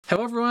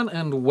Hello, everyone,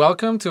 and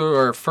welcome to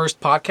our first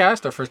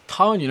podcast, our first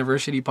Tallinn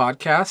University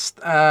podcast.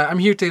 I'm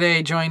here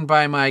today joined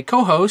by my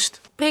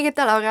co-host. Brigitte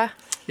Laura.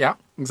 Yeah,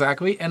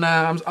 exactly. And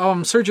I'm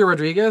Sergio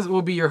Rodriguez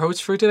will be your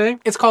host for today.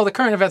 It's called the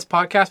Current Events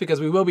Podcast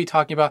because we will be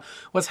talking about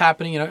what's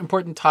happening,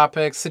 important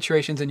topics,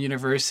 situations in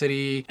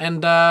university,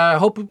 and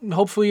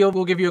hopefully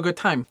we'll give you a good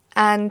time.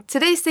 And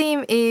today's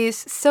theme is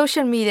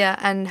social media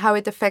and how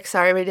it affects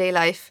our everyday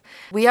life.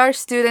 We are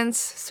students,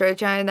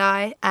 Sergio and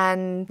I,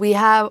 and we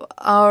have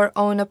our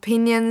own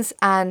opinions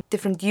and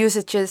different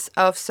usages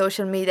of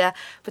social media.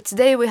 But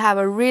today we have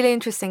a really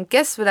interesting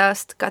guest with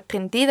us,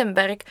 Katrin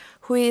Diedenberg,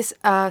 who is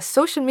a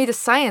social media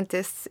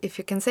scientist, if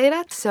you can say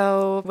that.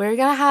 So we're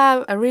gonna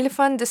have a really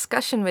fun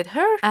discussion with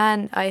her,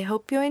 and I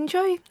hope you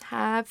enjoy.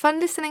 Have fun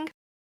listening.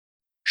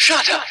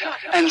 Shut up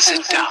and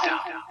sit down.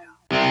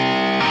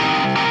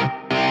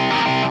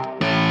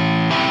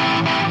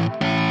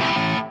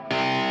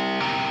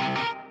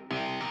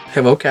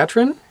 Hello,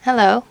 Katrin.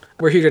 Hello.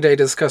 We're here today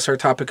to discuss our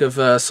topic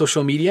of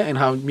social media and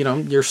how,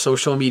 your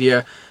social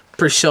media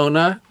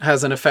persona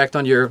has an effect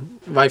on your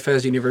life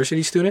as a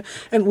university student.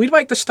 And we'd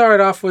like to start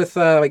off with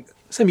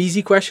some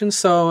easy questions.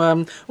 So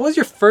what was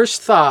your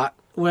first thought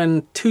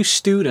when two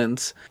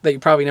students that you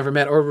probably never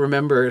met or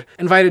remembered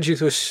invited you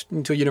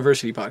to a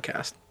university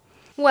podcast?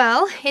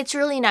 Well, it's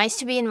really nice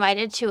to be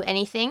invited to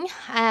anything,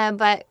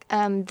 but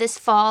this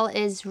fall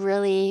is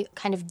really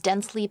kind of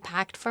densely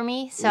packed for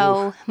me.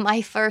 So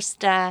my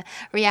first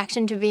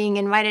reaction to being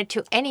invited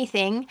to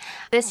anything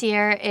this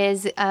year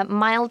is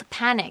mild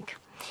panic.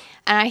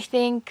 And I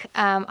think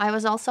I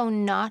was also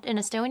not in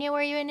Estonia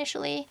where you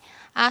initially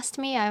asked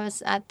me. I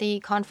was at the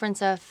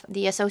conference of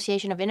the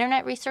Association of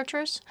Internet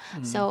Researchers.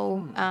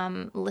 So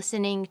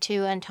listening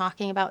to and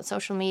talking about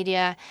social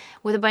media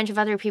with a bunch of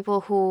other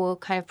people who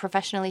kind of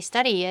professionally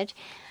study it.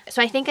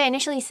 So I think I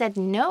initially said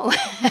no.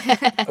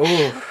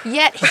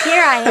 Yet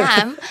here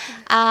I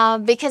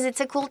am because it's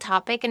a cool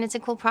topic and it's a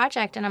cool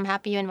project and I'm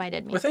happy you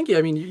invited me. Well, thank you.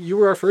 I mean, you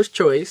were our first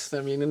choice.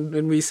 I mean,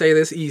 and we say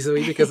this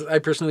easily because I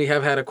personally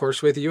have had a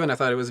course with you and I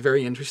thought it was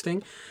very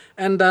interesting.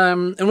 And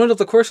in one of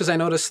the courses, I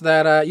noticed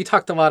that you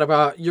talked a lot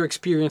about your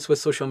experience with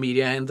social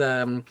media and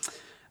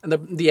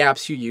the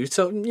apps you use.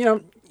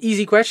 So,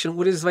 easy question.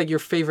 What is your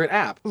favorite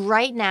app?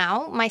 Right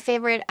now, my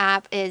favorite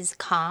app is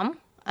Calm.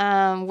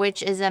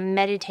 Which is a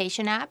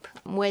meditation app,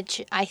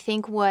 which I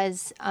think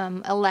was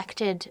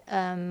elected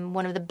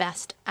one of the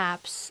best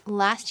apps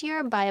last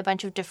year by a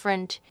bunch of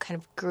different kind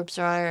of groups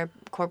or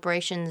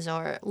corporations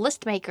or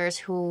list makers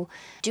who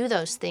do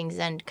those things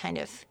and kind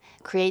of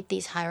create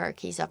these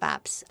hierarchies of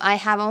apps. I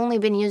have only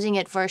been using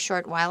it for a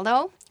short while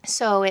though,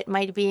 so it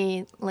might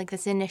be like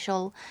this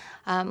initial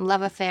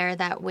love affair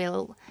that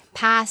will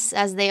pass,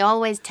 as they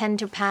always tend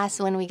to pass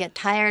when we get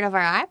tired of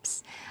our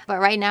apps. But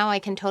right now, I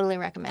can totally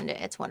recommend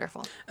it. It's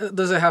wonderful.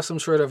 Does it have some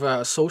sort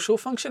of social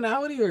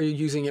functionality, or are you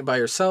using it by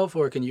yourself,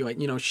 or can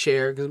you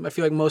share? Because I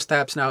feel like most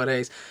apps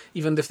nowadays,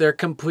 even if they're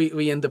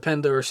completely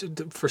independent or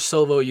for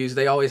solo use,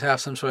 they always have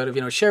some sort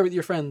of share with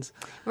your friends.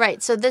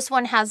 Right. So this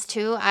one has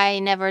two. I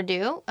never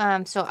do.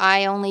 So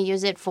I only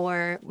use it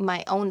for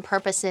my own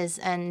purposes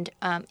and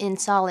in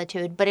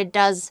solitude. But it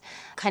does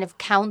kind of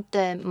count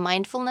the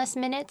mindfulness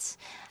minutes.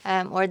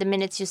 Or the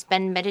minutes you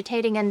spend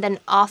meditating, and then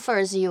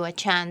offers you a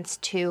chance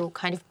to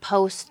kind of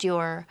post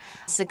your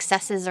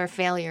successes or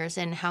failures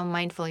and how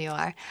mindful you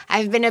are.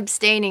 I've been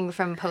abstaining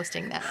from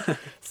posting that.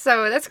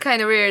 So that's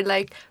kind of weird,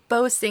 like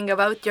boasting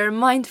about your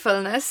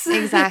mindfulness.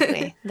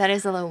 Exactly. That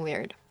is a little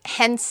weird.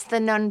 Hence the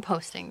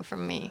non-posting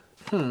from me.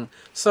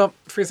 So,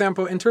 for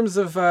example, in terms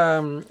of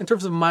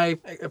my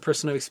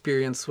personal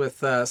experience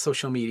with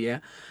social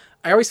media,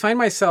 I always find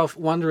myself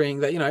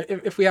wondering that,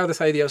 if we have this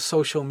idea of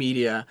social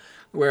media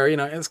where,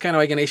 it's kind of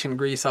like in ancient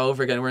Greece all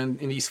over again, we're in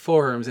these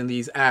forums, in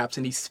these apps,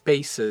 in these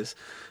spaces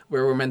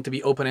where we're meant to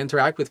be open and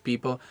interact with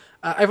people.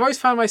 I've always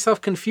found myself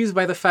confused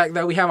by the fact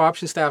that we have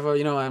options to have,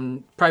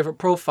 private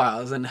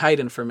profiles and hide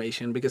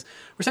information because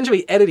we're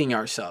essentially editing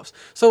ourselves.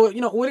 So,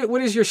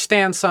 what is your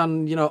stance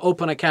on,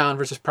 open account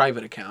versus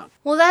private account?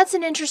 Well, that's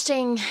an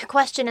interesting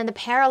question, and the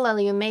parallel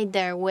you made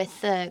there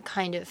with the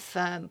kind of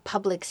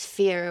public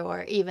sphere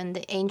or even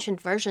the ancient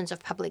versions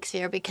of public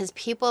sphere, because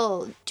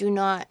people do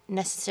not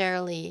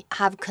necessarily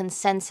have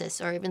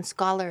consensus, or even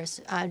scholars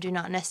do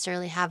not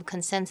necessarily have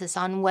consensus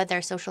on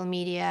whether social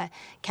media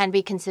can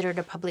be considered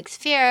a public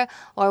sphere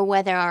or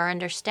whether our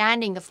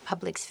understanding of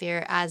public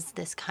sphere as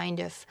this kind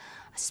of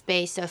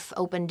space of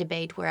open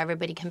debate where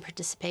everybody can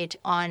participate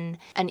on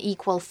an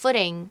equal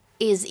footing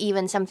is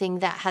even something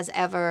that has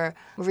ever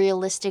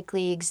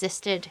realistically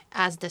existed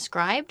as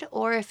described,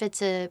 or if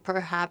it's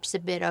perhaps a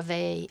bit of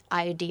a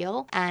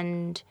ideal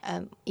and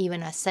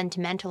even a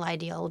sentimental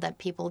ideal that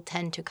people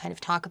tend to kind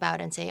of talk about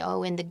and say,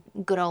 oh, in the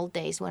good old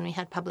days when we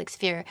had public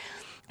sphere,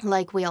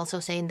 like we also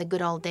say in the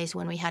good old days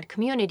when we had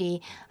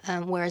community,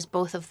 whereas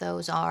both of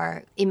those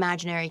are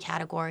imaginary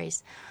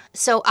categories.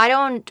 So I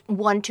don't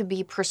want to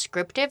be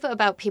prescriptive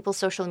about people's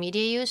social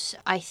media use.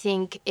 I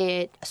think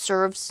it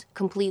serves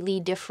completely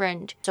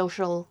different social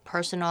social,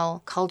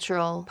 personal,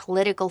 cultural,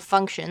 political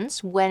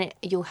functions when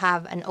you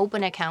have an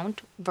open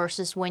account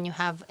versus when you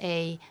have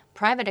a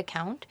private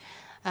account.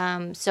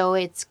 So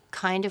it's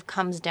kind of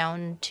comes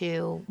down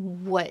to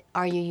what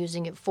are you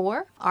using it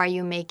for? Are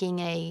you making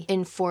a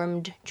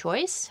informed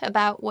choice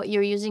about what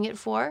you're using it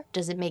for?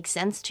 Does it make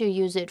sense to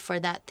use it for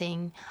that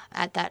thing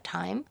at that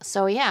time?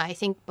 So yeah, I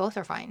think both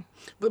are fine.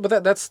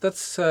 But that's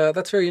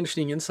very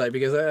interesting insight,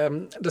 because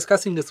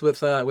discussing this with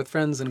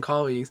friends and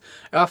colleagues,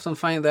 I often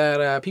find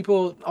that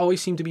people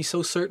always seem to be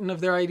so certain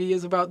of their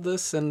ideas about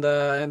this, and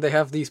they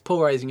have these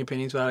polarizing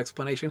opinions without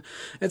explanation.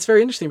 It's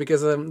very interesting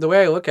because the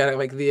way I look at it,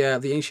 like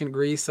the ancient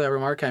Greece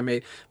remark I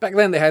made, back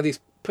then they had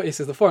these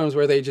places, the forums,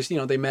 where they just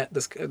they met,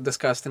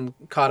 discussed, and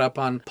caught up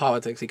on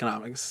politics,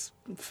 economics,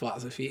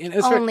 philosophy, and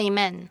it's Only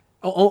men.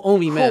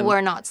 Only men who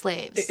were not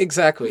slaves.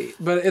 Exactly,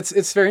 but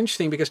it's very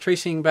interesting because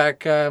tracing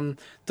back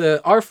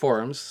our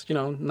forums,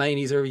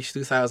 90s, early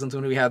 2000s,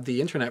 when we had the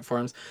internet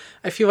forums,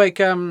 I feel like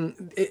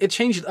it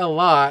changed a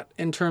lot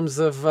in terms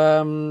of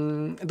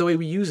the way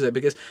we use it,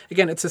 because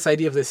again, it's this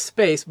idea of this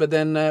space, but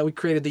then we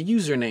created the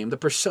username,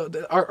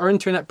 our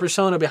internet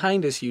persona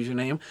behind this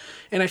username,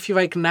 and I feel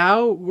like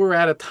now we're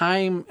at a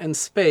time and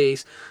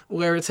space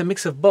where it's a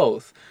mix of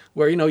both.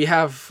 Where, you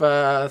have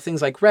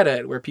things like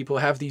Reddit, where people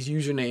have these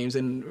usernames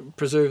and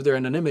preserve their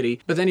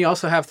anonymity. But then you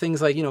also have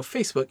things like,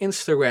 Facebook,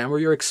 Instagram, where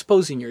you're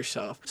exposing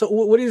yourself. So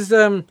what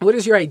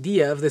is your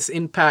idea of this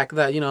impact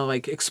that,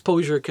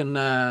 exposure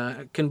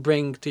can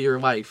bring to your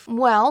life?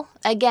 Well,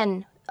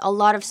 again, a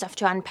lot of stuff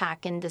to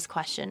unpack in this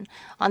question.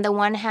 On the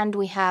one hand,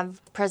 we have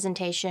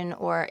presentation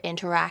or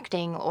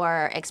interacting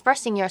or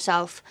expressing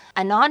yourself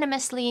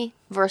anonymously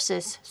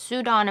versus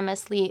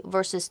pseudonymously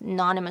versus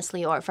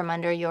anonymously or from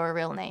under your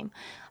real name.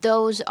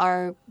 Those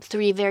are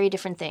three very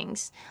different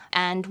things.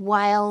 And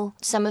while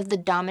some of the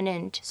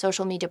dominant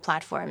social media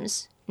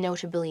platforms,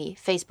 notably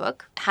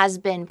Facebook, has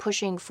been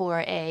pushing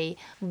for a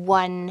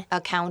one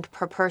account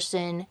per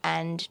person,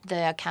 and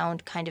the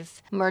account kind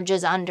of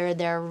merges under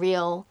their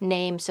real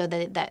name so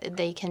that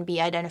they can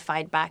be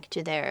identified back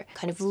to their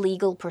kind of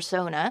legal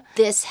persona.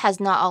 This has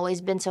not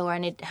always been so,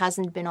 and it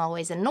hasn't been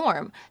always a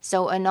norm.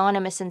 So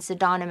anonymous and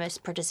pseudonymous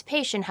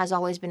participation has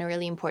always been a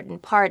really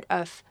important part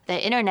of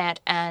the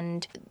internet,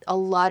 and a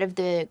lot of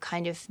the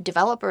kind of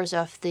developers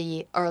of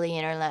the early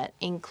internet,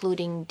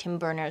 including Tim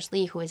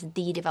Berners-Lee, who is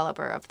the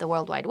developer of the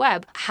World Wide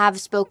Web, have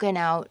spoken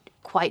out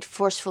quite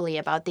forcefully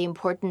about the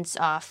importance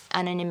of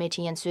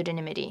anonymity and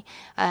pseudonymity.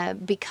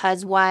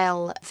 Because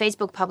while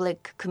Facebook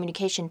public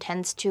communication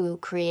tends to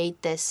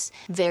create this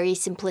very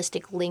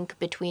simplistic link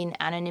between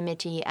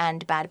anonymity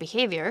and bad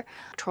behavior,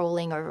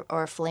 trolling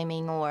or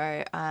flaming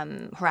or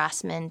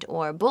harassment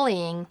or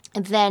bullying,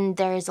 then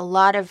there's a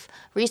lot of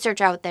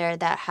research out there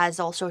that has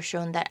also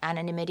shown that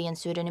anonymity and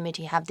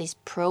pseudonymity have these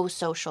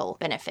pro-social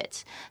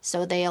benefits.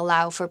 So they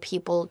allow for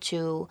people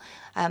to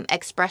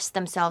express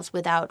themselves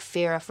without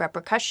fear of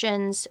repercussions,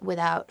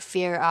 without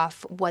fear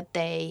of what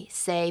they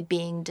say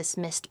being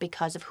dismissed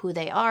because of who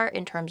they are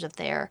in terms of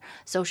their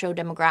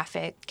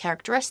socio-demographic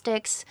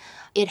characteristics.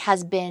 It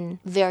has been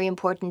very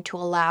important to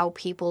allow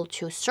people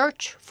to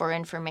search for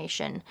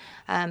information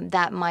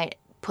that might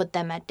put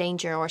them at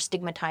danger or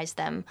stigmatize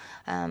them.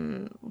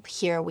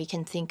 Here we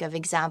can think of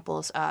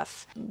examples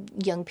of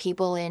young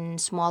people in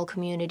small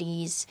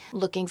communities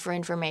looking for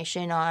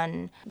information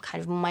on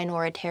kind of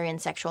minoritarian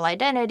sexual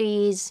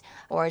identities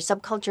or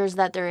subcultures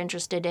that they're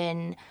interested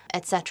in,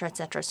 etc.,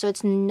 etc. So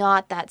it's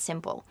not that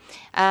simple.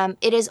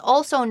 It is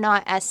also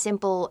not as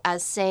simple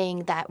as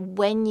saying that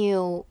when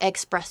you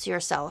express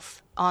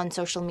yourself on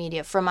social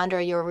media from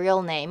under your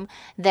real name,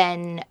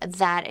 then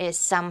that is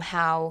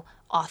somehow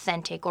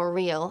authentic or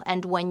real,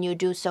 and when you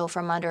do so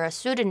from under a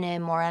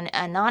pseudonym or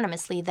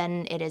anonymously,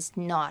 then it is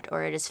not,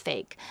 or it is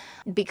fake.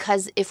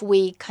 Because if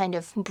we kind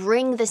of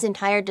bring this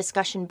entire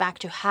discussion back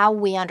to how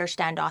we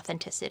understand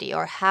authenticity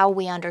or how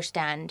we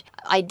understand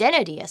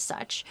identity as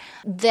such,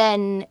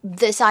 then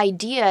this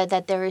idea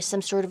that there is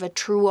some sort of a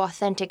true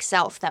authentic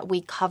self that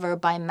we cover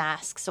by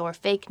masks or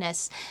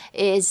fakeness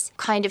is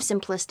kind of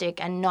simplistic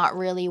and not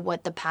really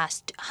what the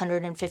past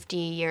 150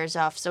 years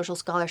of social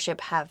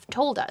scholarship have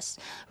told us.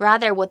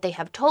 Rather, what they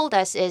have told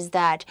us is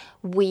that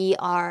we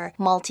are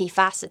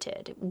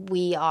multifaceted.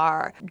 We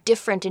are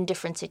different in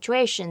different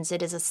situations.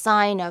 It is a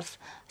sign of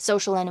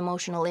social and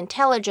emotional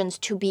intelligence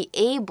to be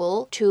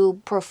able to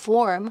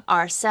perform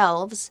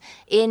ourselves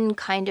in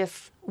kind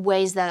of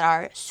ways that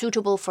are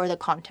suitable for the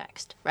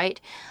context,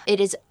 right? It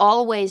is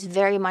always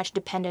very much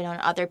dependent on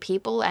other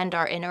people and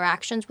our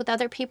interactions with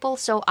other people.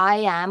 So I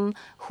am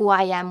who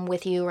I am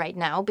with you right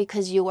now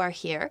because you are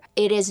here.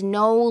 It is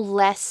no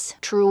less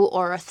true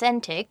or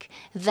authentic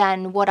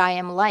than what I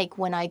am like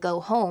when I go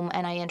home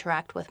and I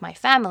interact with my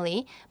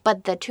family,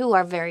 but the two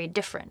are very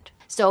different.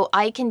 So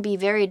I can be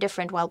very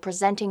different while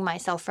presenting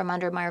myself from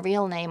under my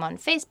real name on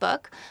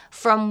Facebook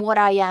from what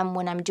I am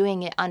when I'm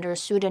doing it under a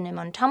pseudonym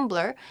on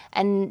Tumblr,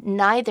 and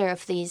neither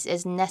of these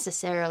is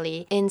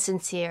necessarily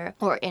insincere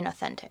or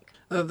inauthentic.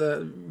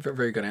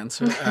 Very good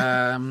answer.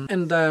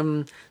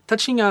 And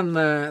touching on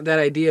that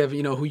idea of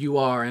who you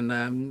are and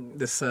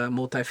this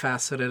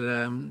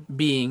multifaceted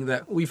being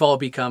that we've all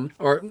become,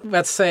 or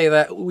let's say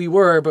that we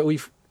were, but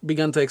we've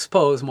begun to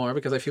expose more,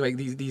 because I feel like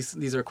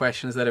these are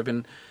questions that have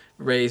been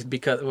raised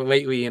because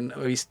lately, and at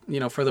least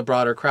for the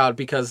broader crowd,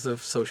 because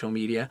of social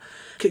media.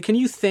 Can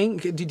you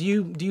think? Do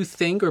you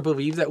think or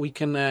believe that we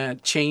can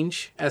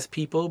change as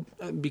people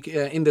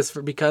in this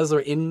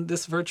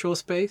virtual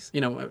space?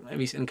 At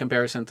least in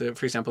comparison to,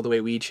 for example, the way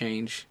we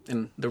change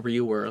in the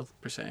real world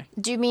per se.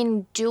 Do you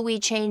mean, do we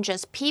change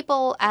as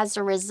people as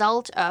a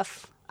result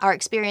of our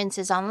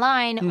experiences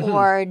online,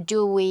 or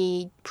do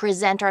we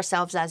present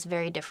ourselves as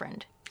very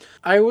different?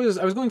 I was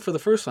going for the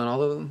first one,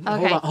 although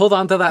Okay. hold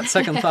on to that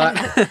second thought.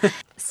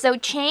 So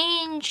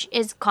change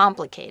is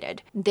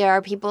complicated. There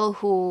are people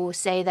who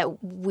say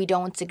that we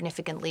don't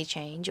significantly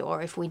change,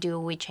 or if we do,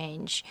 we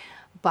change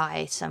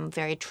by some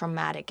very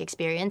traumatic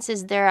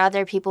experiences. There are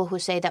other people who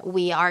say that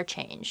we are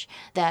change,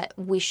 that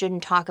we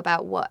shouldn't talk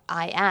about what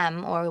I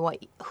am or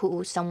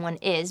who someone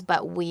is,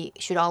 but we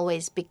should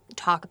always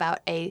talk about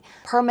a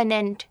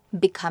permanent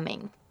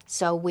becoming.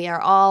 So we are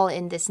all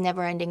in this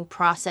never-ending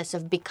process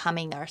of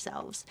becoming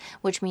ourselves,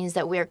 which means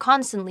that we are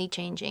constantly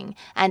changing,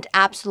 and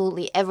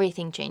absolutely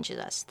everything changes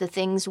us. The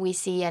things we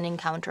see and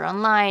encounter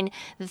online,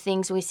 the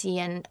things we see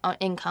and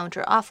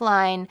encounter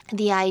offline,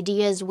 the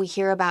ideas we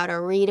hear about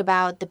or read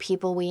about, the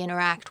people we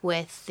interact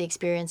with, the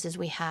experiences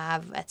we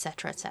have,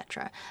 etc.,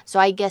 etc. So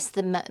I guess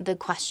the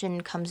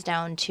question comes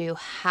down to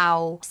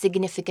how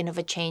significant of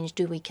a change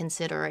do we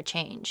consider a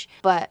change?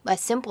 But a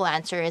simple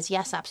answer is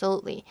yes,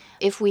 absolutely.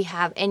 If we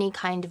have any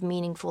kind of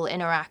meaningful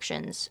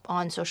interactions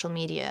on social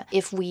media,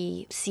 if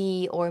we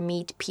see or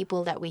meet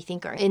people that we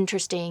think are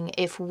interesting,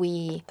 if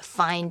we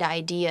find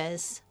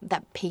ideas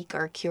that pique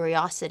our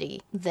curiosity,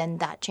 then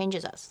that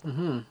changes us.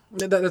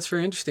 That's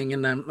very interesting,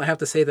 and I have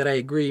to say that I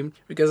agree,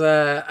 because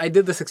I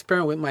did this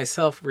experiment with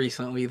myself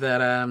recently that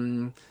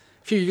a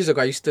few years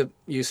ago I used to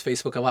use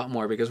Facebook a lot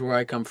more, because where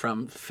I come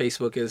from,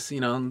 Facebook is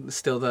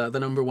still the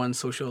number one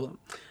social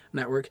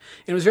network.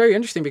 It was very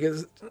interesting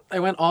because I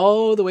went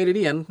all the way to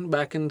the end,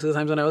 back into the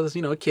times when I was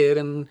a kid,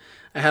 and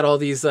I had all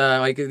these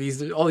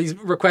all these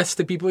requests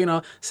to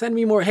people, send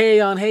me more hay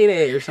on Hay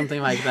Day or something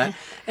like that.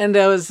 And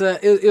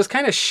it was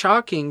kind of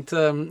shocking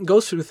to go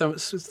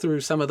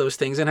through some of those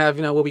things and have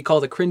what we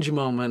call the cringe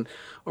moment,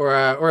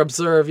 or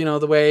observe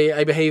the way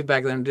I behaved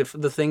back then,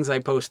 the things I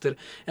posted,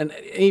 and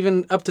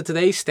even up to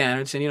today's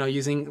standards, and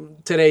using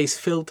today's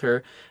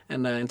filter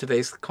and in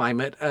today's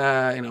climate,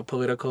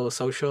 political,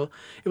 social.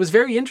 It was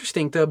very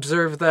interesting to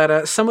observe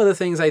that some of the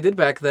things I did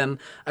back then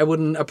I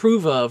wouldn't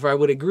approve of, or I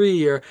would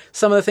agree, or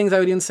some of the things I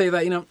would even say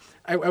that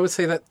I would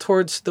say that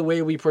towards the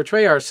way we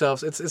portray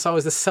ourselves, it's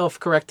always the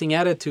self-correcting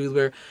attitude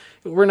where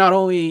we're not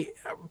only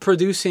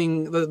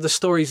producing the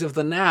stories of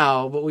the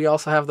now, but we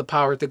also have the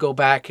power to go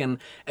back and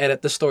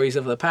edit the stories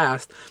of the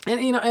past. And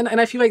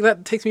and I feel like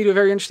that takes me to a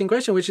very interesting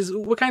question, which is,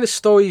 what kind of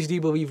stories do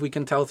you believe we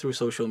can tell through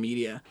social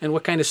media, and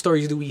what kind of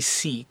stories do we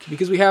seek?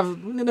 Because we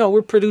have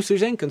we're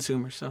producers and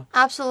consumers. So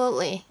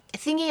absolutely.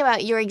 Thinking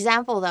about your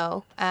example,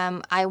 though,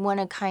 I want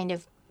to kind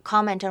of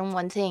comment on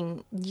one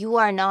thing. You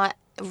are not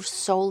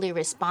solely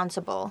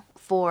responsible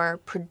for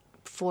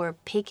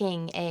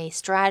picking a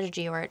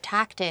strategy or a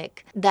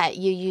tactic that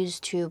you use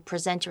to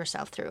present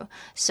yourself through.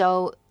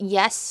 So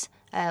yes,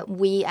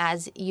 we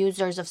as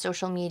users of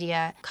social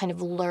media kind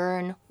of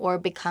learn or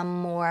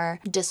become more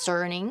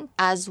discerning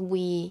as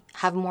we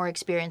have more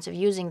experience of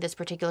using this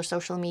particular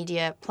social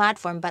media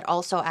platform, but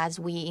also as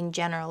we in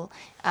general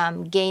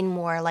gain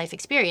more life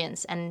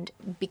experience and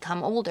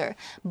become older.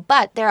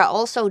 But there are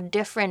also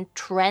different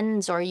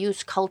trends or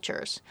use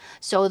cultures.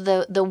 So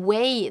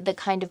the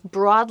kind of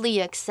broadly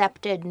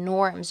accepted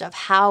norms of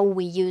how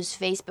we use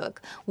Facebook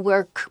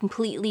were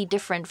completely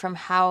different from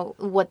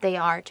what they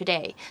are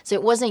today. So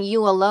it wasn't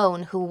you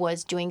alone who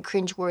was doing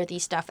cringeworthy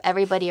stuff.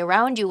 Everybody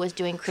around you was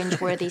doing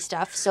cringeworthy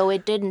stuff. So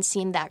it didn't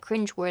seem that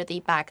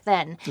cringeworthy back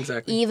then.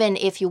 Exactly. Even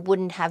if you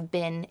wouldn't have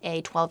been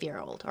a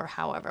 12-year-old or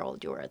however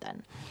old you were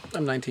then.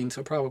 I'm 19,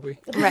 so probably.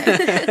 Right.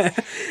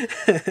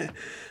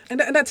 And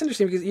that's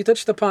interesting, because you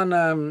touched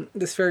upon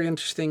this very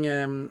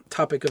interesting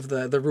topic of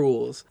the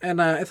rules.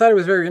 And I thought it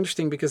was very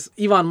interesting because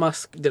Elon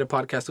Musk did a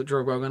podcast with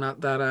Joe Rogan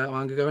not that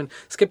long ago, and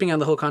skipping on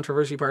the whole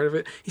controversy part of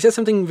it, he said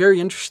something very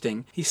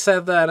interesting. He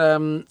said that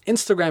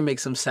Instagram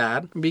makes him sad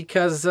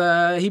because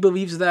he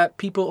believes that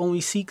people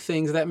only seek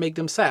things that make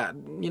them sad.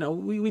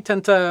 We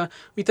tend to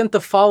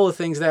follow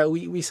things that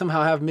we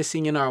somehow have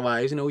missing in our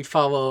lives. We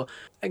follow.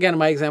 Again,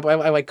 my example,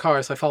 I like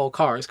cars, so I follow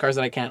cars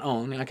that I can't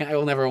own. I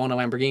will never own a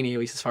Lamborghini, at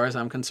least as far as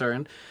I'm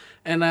concerned.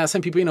 And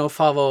some people,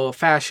 follow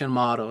fashion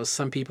models.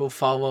 Some people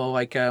follow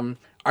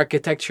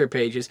architecture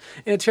pages.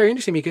 And it's very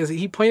interesting because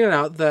he pointed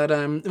out that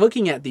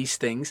looking at these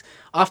things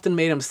often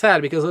made him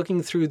sad, because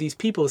looking through these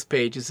people's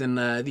pages and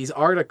these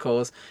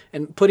articles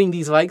and putting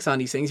these likes on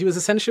these things, he was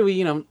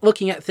essentially,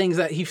 looking at things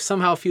that he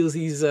somehow feels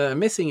he's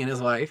missing in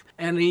his life.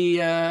 And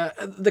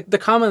the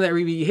comment that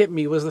really hit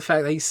me was the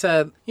fact that he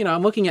said,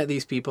 I'm looking at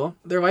these people.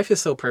 Their life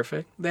is so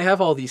perfect. They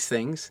have all these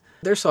things.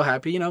 They're so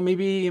happy.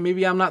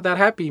 Maybe I'm not that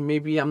happy.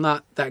 Maybe I'm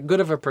not that good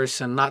of a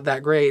person, not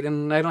that great,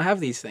 and I don't have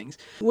these things.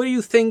 What do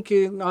you think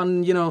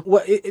on,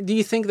 what do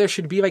you think there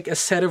should be like a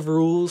set of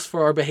rules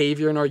for our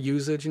behavior and our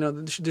usage?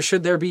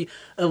 Should there be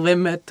a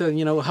limit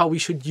to, how we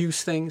should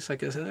use things,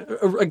 like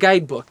a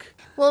guidebook?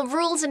 Well,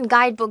 rules and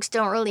guidebooks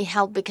don't really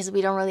help because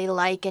we don't really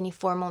like any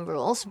formal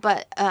rules.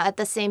 But at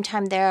the same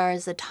time, there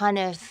is a ton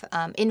of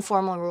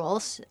informal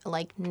rules,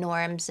 like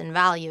norms and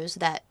values,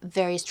 that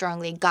very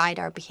strongly guide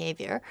our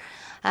behavior.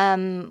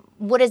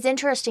 What is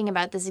interesting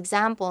about this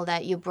example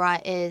that you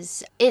brought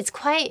is it's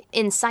quite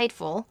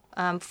insightful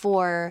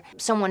for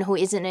someone who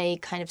isn't a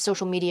kind of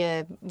social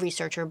media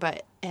researcher,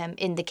 but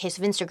in the case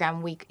of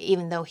Instagram,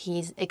 even though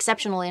he's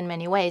exceptional in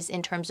many ways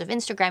in terms of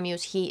Instagram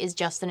use, he is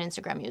just an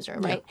Instagram user,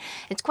 right? Yeah.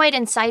 It's quite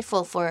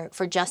insightful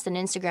for just an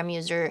Instagram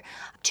user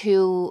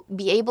to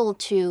be able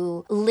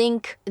to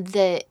link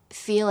the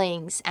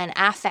feelings and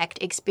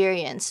affect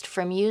experienced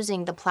from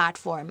using the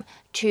platform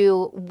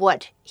to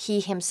what he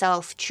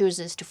himself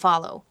chooses to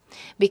follow.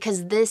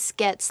 Because this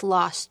gets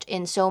lost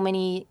in so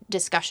many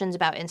discussions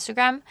about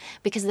Instagram,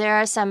 because there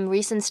are some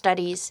recent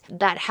studies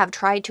that have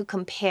tried to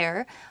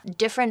compare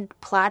different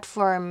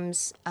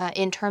platforms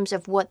in terms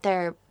of what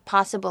their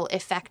possible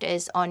effect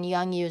is on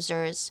young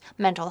users'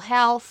 mental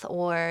health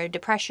or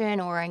depression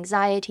or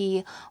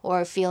anxiety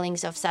or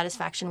feelings of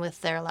satisfaction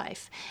with their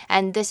life.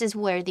 And this is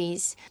where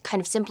these kind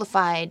of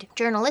simplified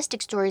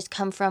journalistic stories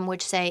come from,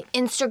 which say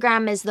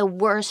Instagram is the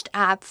worst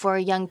app for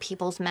young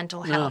people's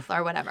mental health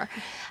or whatever.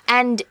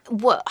 And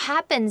what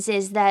happens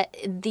is that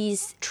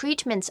these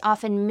treatments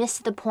often miss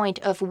the point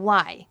of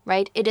why,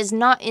 right? It is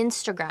not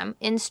Instagram.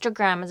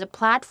 Instagram as a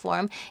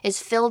platform is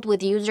filled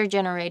with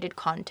user-generated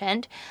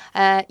content.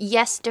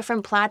 Yes,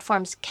 different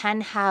platforms can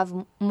have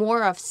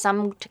more of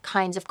some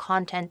kinds of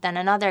content than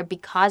another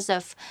because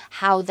of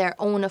how their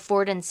own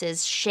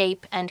affordances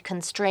shape and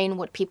constrain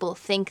what people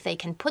think they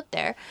can put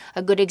there.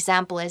 A good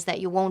example is that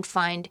you won't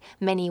find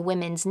many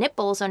women's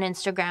nipples on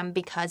Instagram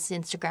because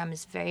Instagram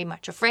is very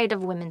much afraid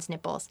of women's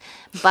nipples.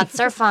 Butts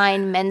are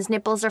fine, men's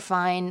nipples are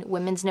fine,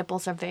 women's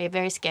nipples are very,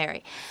 very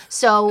scary.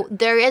 So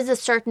there is a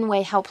certain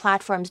way how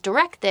platforms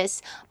direct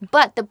this,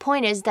 but the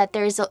point is that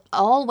there's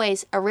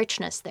always a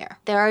richness there.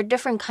 There are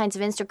different kinds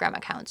of Instagram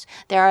accounts.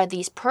 There are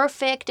these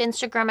perfect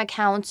Instagram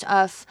accounts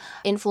of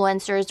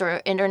influencers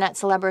or internet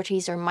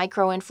celebrities or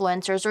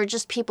micro-influencers or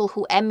just people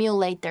who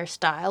emulate their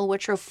style,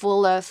 which are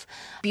full of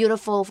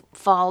beautiful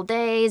fall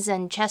days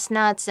and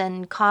chestnuts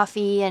and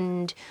coffee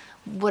and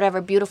whatever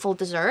beautiful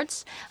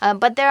desserts.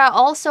 But there are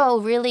also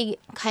really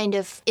kind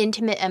of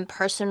intimate and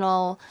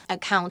personal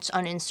accounts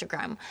on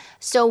Instagram.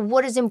 So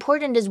what is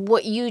important is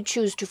what you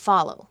choose to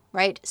follow,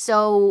 right?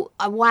 So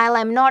while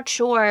I'm not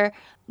sure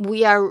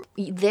we are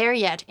there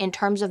yet in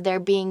terms of there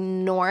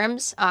being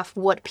norms of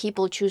what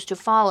people choose to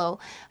follow,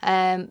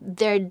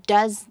 there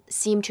does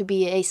seem to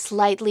be a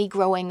slightly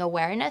growing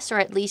awareness, or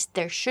at least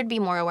there should be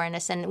more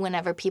awareness. And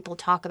whenever people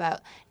talk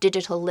about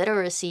digital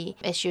literacy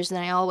issues,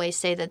 then I always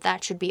say that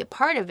that should be a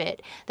part of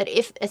it. That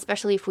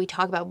especially if we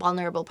talk about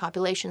vulnerable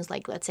populations,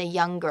 like let's say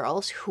young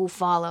girls who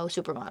follow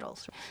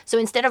supermodels. So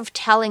instead of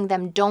telling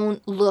them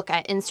don't look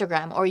at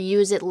Instagram or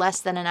use it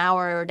less than an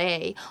hour a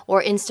day,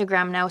 or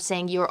Instagram now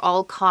saying you're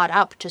all caught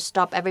up to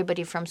stop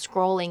everybody from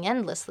scrolling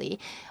endlessly,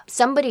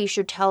 somebody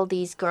should tell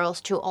these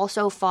girls to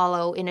also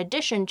follow, in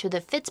addition to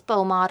the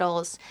Fitspo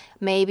models,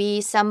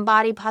 maybe some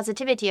body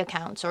positivity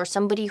accounts, or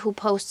somebody who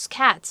posts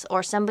cats,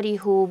 or somebody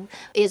who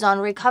is on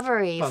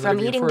recovery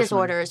from eating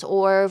disorders,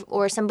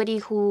 or somebody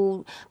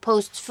who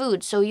posts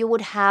food. So you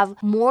would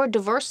have more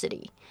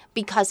diversity.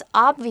 Because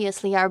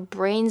obviously our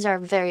brains are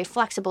very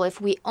flexible.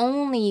 If we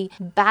only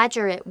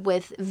badger it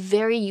with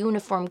very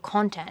uniform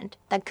content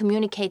that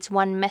communicates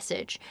one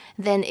message,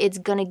 then it's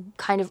going to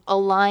kind of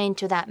align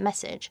to that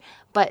message.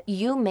 But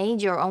you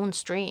made your own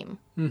stream.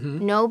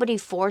 Mm-hmm. Nobody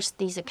forced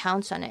these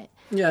accounts on it.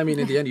 Yeah, I mean,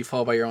 in the end, you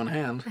fall by your own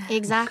hand.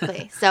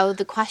 Exactly. So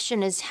the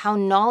question is how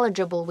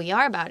knowledgeable we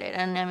are about it.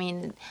 And I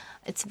mean,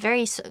 it's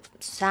very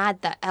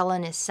sad that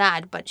Ellen is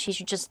sad, but she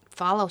should just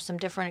follow some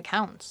different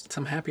accounts.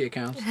 Some happy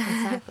accounts.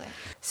 Exactly.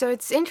 So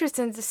it's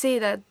interesting to see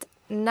that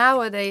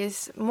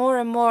nowadays more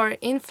and more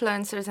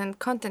influencers and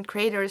content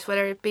creators,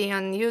 whether it be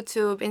on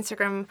YouTube,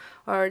 Instagram,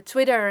 or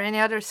Twitter, or any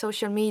other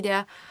social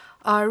media,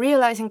 are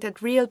realizing that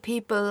real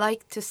people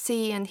like to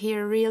see and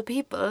hear real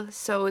people.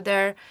 So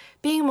they're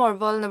being more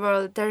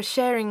vulnerable, they're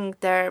sharing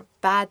their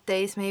bad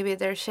days. Maybe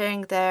they're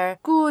sharing their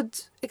good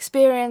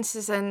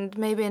experiences and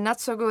maybe not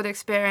so good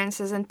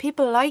experiences, and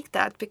people like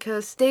that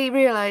because they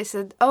realize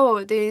that,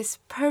 oh, these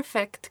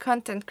perfect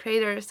content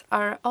creators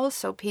are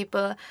also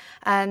people.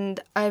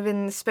 And I've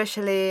been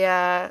especially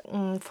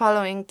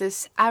following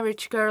this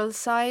average girl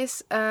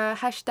size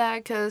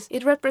hashtag because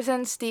it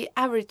represents the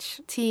average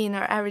teen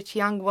or average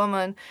young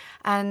woman,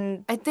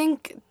 and I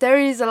think there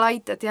is a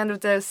light at the end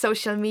of the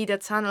social media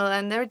tunnel,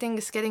 and everything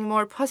is getting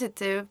more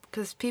positive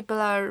because people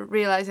are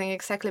realizing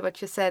exactly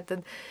what you said,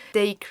 that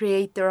they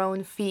create their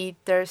own feed,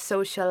 their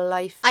social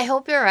life. I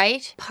hope you're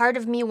right. Part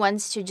of me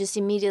wants to just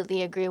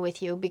immediately agree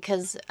with you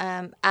because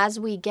as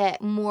we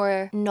get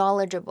more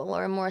knowledgeable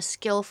or more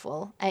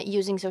skillful at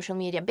using social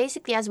media,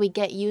 basically as we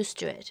get used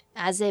to it,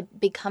 as it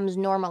becomes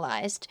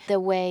normalized the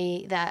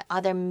way that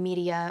other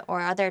media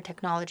or other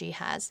technology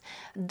has,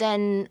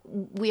 then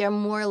we are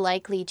more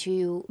likely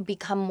to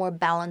become more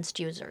balanced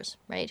users,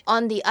 right?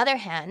 On the other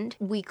hand,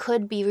 we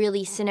could be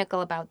really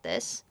cynical about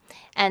this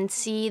and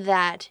see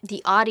that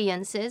the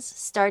audiences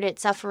started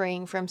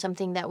suffering from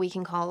something that we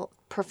can call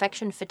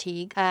perfection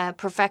fatigue.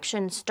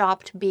 Perfection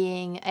stopped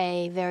being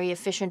a very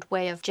efficient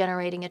way of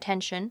generating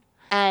attention.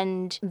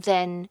 And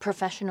then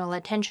professional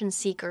attention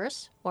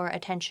seekers or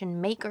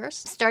attention makers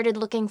started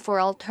looking for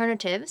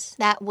alternatives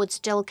that would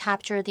still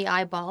capture the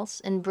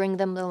eyeballs and bring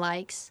them the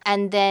likes.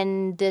 And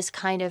then this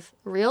kind of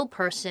real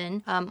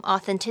person,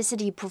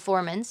 authenticity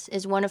performance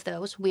is one of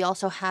those. We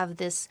also have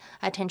this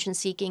attention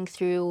seeking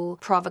through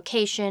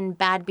provocation,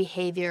 bad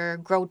behavior,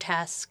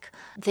 grotesque,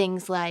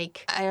 things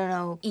like, I don't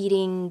know,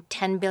 eating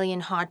 10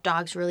 billion hot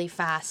dogs really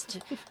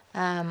fast.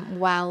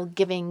 While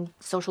giving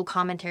social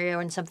commentary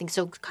on something,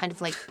 so kind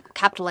of like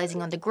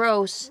capitalizing on the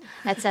gross,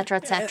 etc.,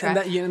 etc.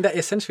 And that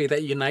essentially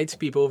that unites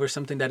people over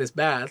something that is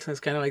bad. So it's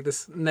kind of like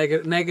this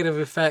negative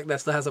effect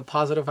that still has a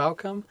positive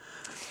outcome.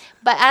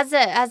 But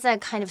as a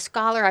kind of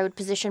scholar, I would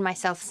position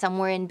myself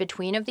somewhere in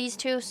between of these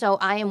two. So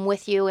I am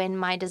with you in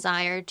my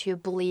desire to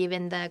believe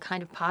in the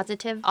kind of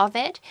positive of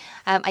it.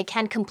 I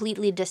can't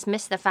completely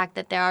dismiss the fact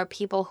that there are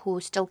people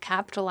who still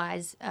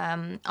capitalize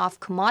off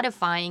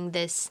commodifying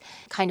this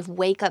kind of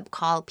wake-up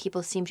call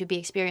people seem to be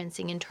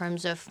experiencing in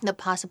terms of the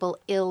possible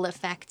ill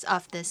effects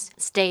of this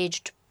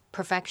staged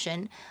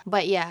perfection.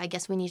 But yeah, I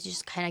guess we need to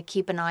just kind of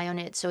keep an eye on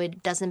it so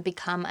it doesn't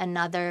become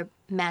another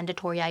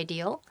mandatory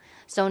ideal.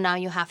 So now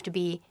you have to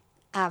be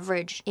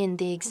average in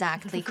the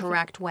exactly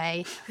correct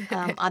way.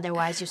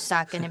 Otherwise you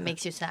suck and it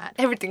makes you sad.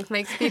 Everything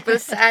makes people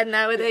sad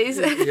nowadays.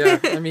 Yeah,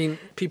 I mean,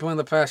 people in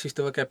the past used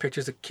to look at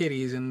pictures of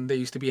kitties and they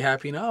used to be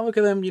happy. Oh, look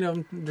at them,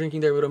 drinking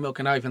their little milk,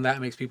 and now even that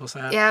makes people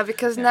sad. Yeah,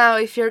 because now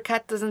if your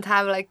cat doesn't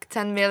have like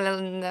 10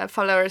 million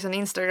followers on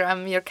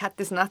Instagram, your cat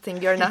is nothing,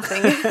 you're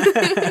nothing.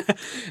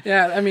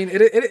 Yeah, I mean,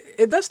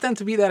 it does tend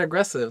to be that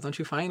aggressive, don't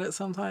you find it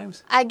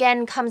sometimes?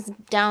 Again, comes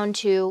down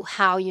to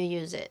how you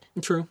use it.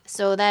 True.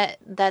 So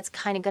that's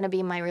kind of going to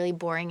be my really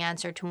boring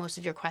answer to most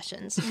of your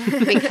questions.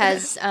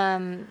 Because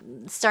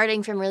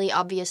starting from really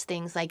obvious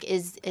things like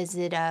is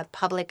it a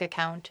public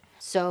account?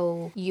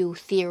 So you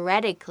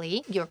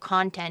theoretically, your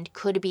content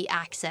could be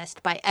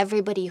accessed by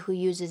everybody who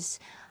uses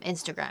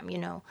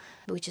Instagram,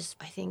 which is,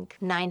 I think,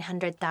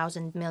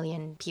 900,000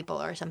 million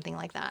people or something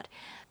like that.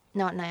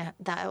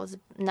 That was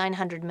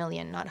 900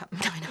 million, not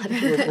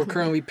 900. We're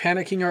currently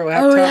panicking our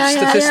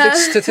laptop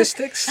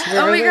statistics.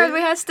 Oh my god,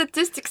 we have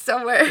statistics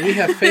somewhere. We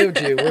have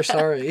failed you. We're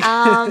sorry.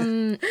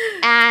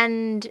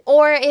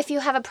 Or if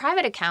you have a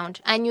private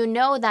account and you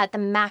know that the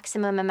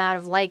maximum amount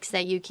of likes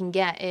that you can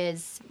get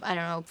is, I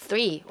don't know,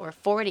 3 or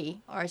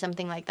 40 or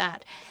something like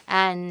that.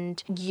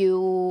 And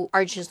you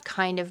are just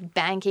kind of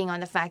banking on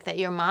the fact that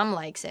your mom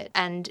likes it.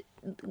 And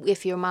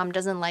if your mom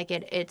doesn't like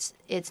it,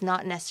 it's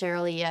not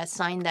necessarily a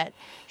sign that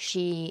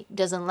she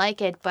doesn't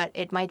like it, but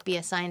it might be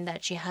a sign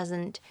that she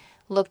hasn't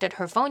looked at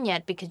her phone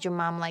yet because your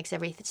mom likes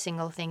every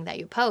single thing that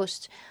you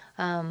post.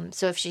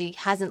 So if she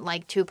hasn't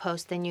liked 2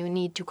 posts, then you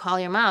need to call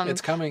your mom.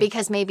 It's coming.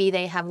 Because maybe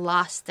they have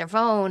lost their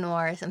phone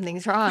or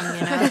something's wrong,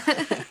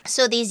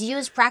 So these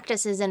used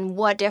practices and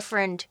what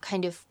different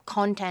kind of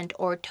content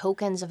or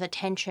tokens of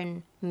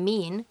attention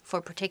mean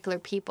for particular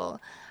people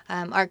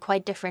are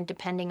quite different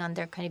depending on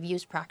their kind of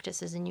use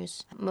practices and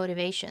use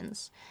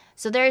motivations.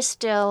 So there's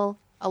still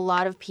a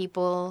lot of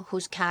people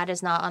whose cat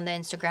is not on the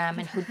Instagram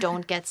and who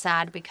don't get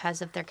sad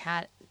because of their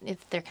cat,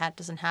 if their cat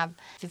doesn't have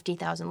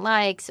 50,000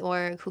 likes,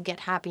 or who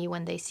get happy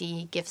when they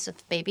see gifs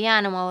of baby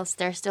animals.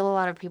 There's still a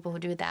lot of people who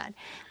do that.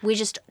 We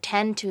just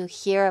tend to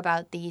hear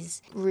about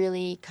these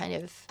really kind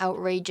of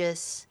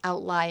outrageous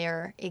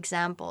outlier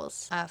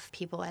examples of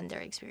people and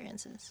their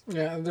experiences.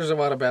 Yeah, there's a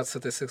lot of bad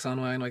statistics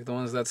online, like the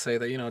ones that say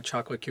that,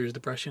 chocolate cures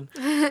depression.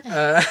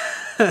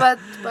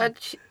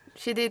 But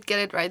she did get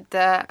it right.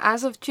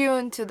 As of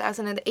June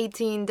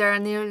 2018, there are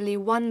nearly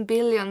 1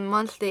 billion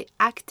monthly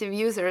active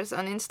users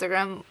on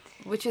Instagram,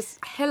 which is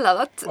hella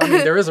lot. Well, I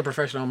mean, there is a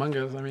professional among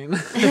us. I mean,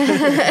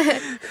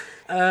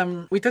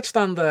 we touched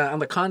on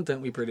the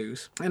content we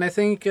produce, and I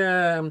think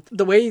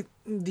the way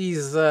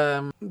these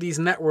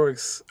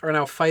networks are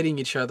now fighting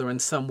each other in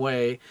some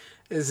way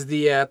is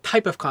the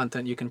type of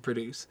content you can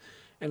produce.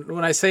 And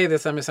when I say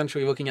this, I'm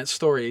essentially looking at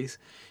stories,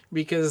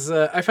 because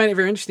I find it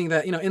very interesting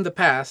that, in the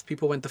past,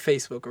 people went to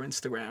Facebook or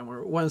Instagram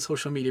or one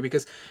social media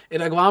because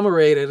it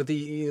agglomerated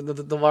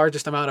the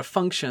largest amount of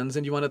functions,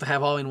 and you wanted to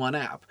have all in one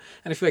app.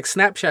 And I feel like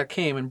Snapchat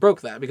came and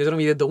broke that, because it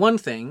only did the one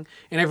thing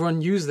and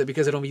everyone used it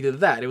because it only did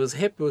that. It was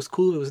hip, it was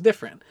cool, it was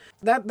different.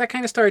 That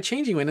kind of started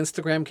changing when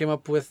Instagram came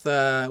up with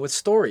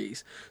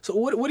stories. So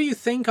what do you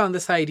think on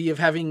this idea of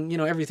having,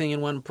 everything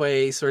in one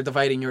place, or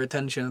dividing your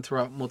attention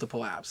throughout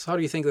multiple apps? How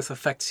do you think this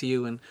affects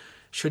you, and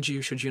should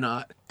you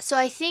not? So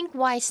I think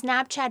why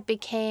Snapchat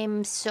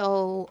became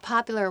so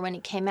popular when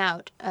it came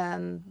out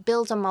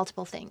builds on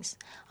multiple things.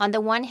 On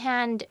the one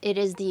hand, it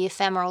is the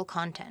ephemeral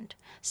content.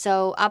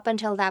 So up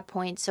until that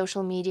point,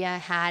 social media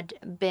had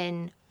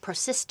been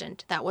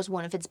persistent. That was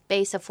one of its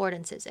base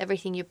affordances.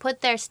 Everything you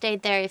put there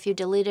stayed there. If you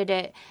deleted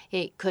it,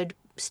 it could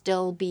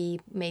still be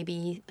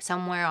maybe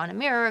somewhere on a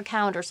Mirror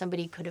account, or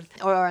somebody could have,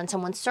 or on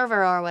someone's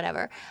server or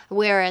whatever.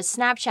 Whereas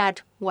Snapchat,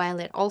 while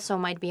it also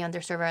might be on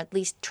their server, at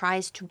least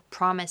tries to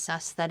promise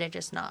us that it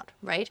is not,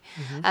 right?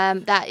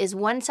 That is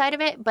one side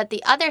of it. But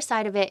the other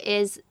side of it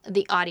is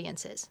the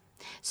audiences.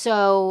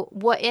 So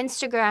what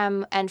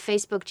Instagram and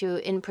Facebook do,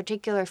 in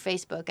particular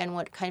Facebook, and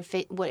what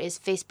is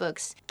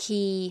Facebook's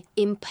key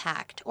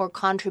impact or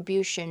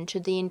contribution to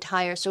the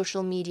entire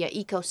social media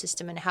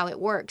ecosystem and how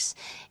it works,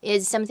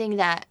 is something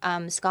that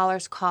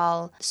scholars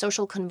call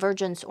social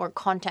convergence or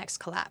context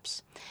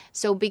collapse.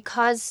 So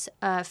because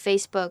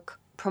Facebook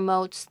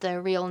promotes the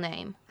real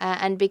name,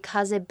 and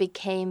because it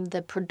became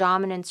the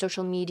predominant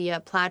social media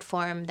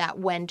platform that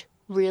went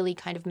really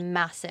kind of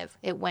massive.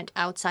 It went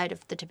outside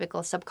of the typical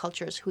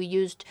subcultures who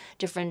used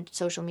different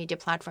social media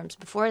platforms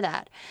before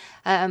that.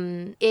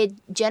 It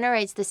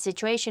generates this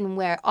situation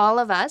where all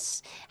of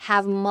us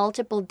have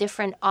multiple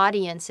different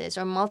audiences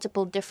or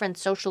multiple different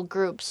social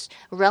groups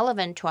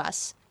relevant to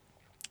us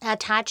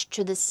attached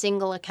to this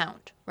single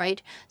account,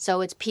 right?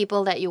 So it's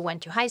people that you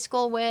went to high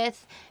school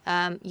with,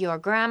 your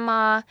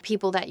grandma,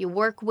 people that you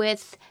work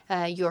with,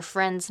 your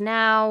friends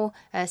now.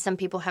 Some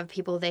people have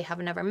people they have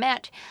never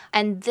met.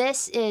 And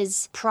this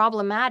is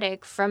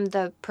problematic from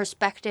the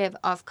perspective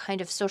of kind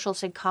of social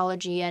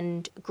psychology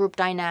and group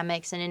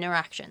dynamics and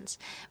interactions,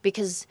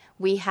 because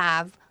we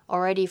have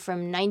already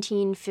from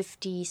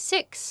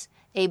 1956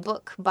 a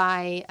book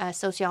by a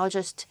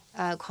sociologist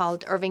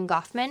called Erving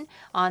Goffman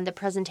on the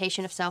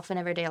presentation of self in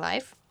everyday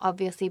life,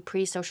 obviously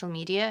pre-social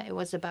media. It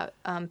was about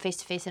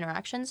face-to-face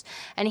interactions.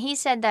 And he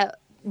said that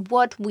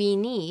what we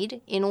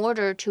need in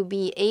order to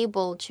be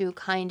able to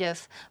kind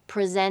of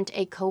present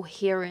a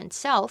coherent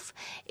self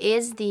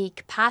is the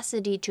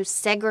capacity to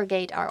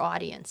segregate our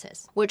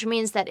audiences, which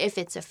means that if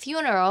it's a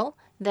funeral,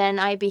 then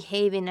I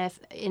behave in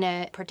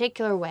a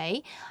particular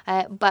way.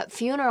 But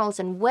funerals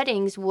and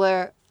weddings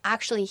were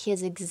actually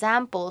his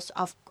examples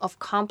of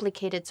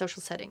complicated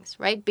social settings,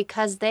 right?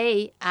 Because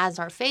they, as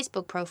our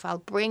Facebook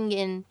profile, bring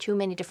in too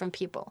many different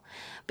people.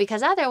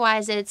 Because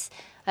otherwise it's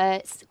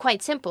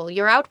quite simple.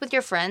 You're out with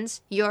your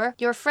friends, you're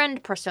your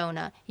friend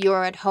persona.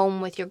 You're at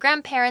home with your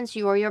grandparents,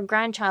 you're your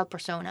grandchild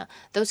persona.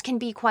 Those can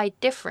be quite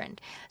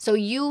different. So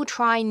you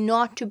try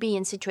not to be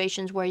in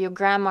situations where your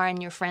grandma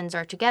and your friends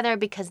are together,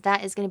 because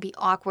that is going to be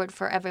awkward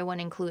for everyone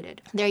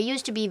included. There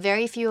used to be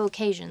very few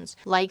occasions,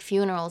 like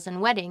funerals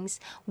and weddings,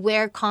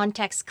 where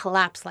contexts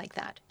collapse like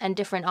that and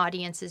different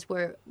audiences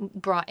were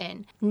brought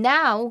in.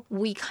 Now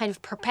we kind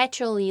of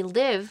perpetually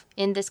live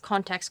in this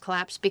context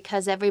collapse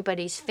because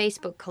everybody's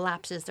Facebook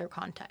collapses their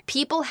contact.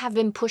 People have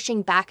been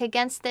pushing back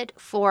against it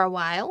for a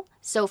while.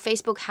 So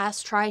Facebook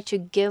has tried to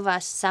give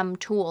us some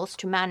tools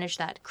to manage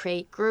that,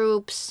 create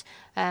groups,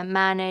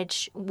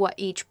 manage what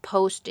each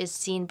post is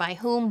seen by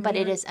whom, but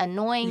it is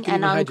annoying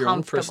and uncomfortable. You can hide your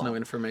own personal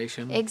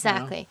information.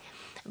 Exactly.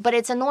 But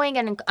it's annoying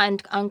and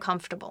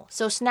uncomfortable.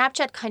 So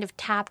Snapchat kind of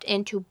tapped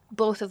into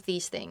both of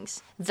these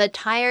things. The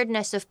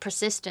tiredness of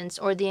persistence,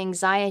 or the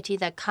anxiety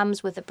that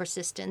comes with the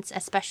persistence,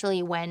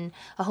 especially when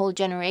a whole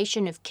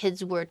generation of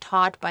kids were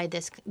taught by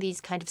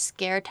these kind of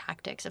scare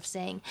tactics of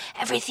saying,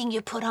 everything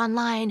you put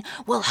online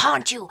will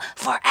haunt you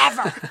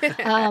forever.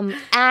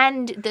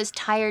 And this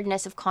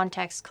tiredness of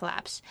context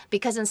collapse.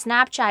 Because in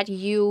Snapchat,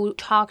 you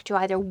talk to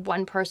either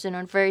one person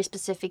or very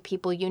specific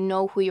people. You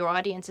know who your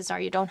audiences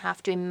are. You don't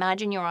have to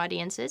imagine your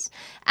audiences,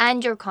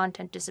 and your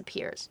content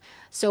disappears.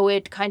 So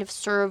it kind of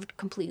served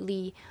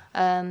completely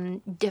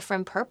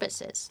different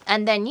purposes.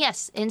 And then,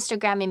 yes,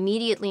 Instagram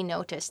immediately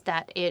noticed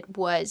that it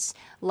was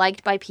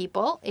liked by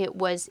people. It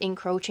was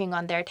encroaching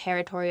on their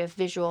territory of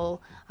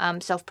visual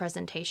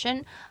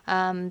self-presentation.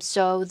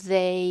 So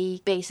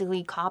they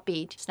basically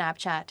copied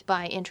Snapchat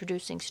by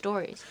introducing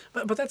stories.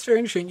 But that's very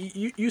interesting.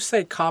 You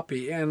say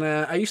copy, and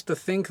I used to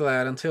think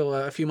that until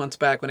a few months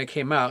back when it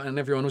came out, and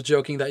everyone was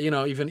joking that,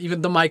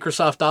 even the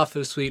Microsoft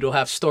Office suite will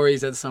have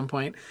stories at some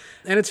point.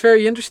 And it's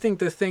very interesting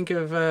to think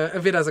of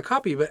it as a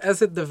copy. But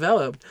as it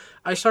developed,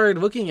 I started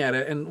looking at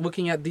it and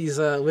looking at these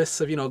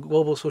lists of,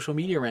 global social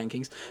media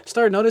rankings,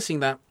 started noticing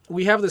that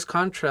we have this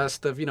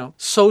contrast of,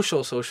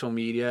 social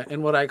media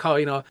and what I call,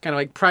 kind of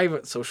like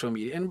private social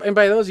media. And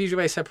by those,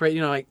 usually I separate,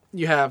 like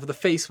you have the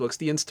Facebooks,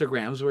 the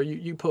Instagrams, where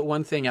you put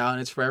one thing out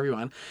and it's for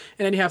everyone.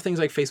 And then you have things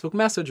like Facebook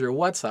Messenger,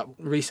 WhatsApp,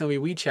 recently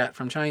WeChat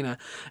from China.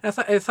 And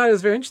I thought it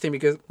was very interesting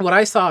because what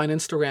I saw in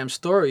Instagram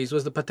stories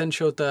was the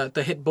potential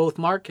to hit both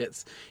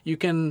markets. You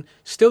can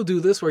still do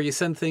this where you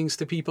send things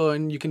to people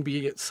and you can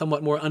be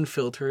somewhat more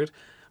unfiltered,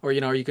 or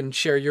you can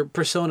share your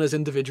personas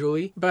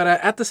individually. But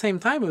at the same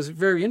time, it was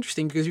very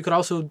interesting because you could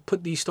also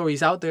put these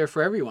stories out there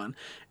for everyone.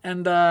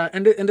 And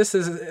this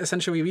is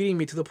essentially leading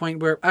me to the point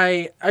where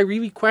I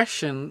really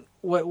question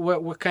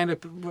what kind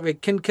of,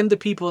 like, can the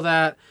people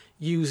that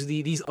use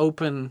these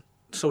open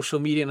social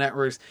media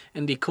networks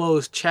and the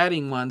closed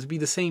chatting ones be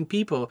the same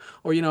people,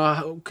 or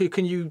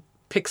can you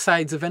pick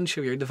sides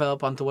eventually or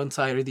develop onto one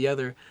side or the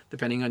other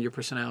depending on your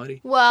personality?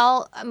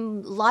 Well,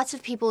 lots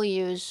of people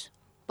use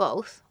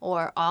both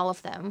or all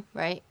of them,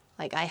 right?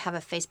 Like I have a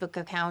Facebook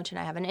account and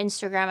I have an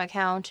Instagram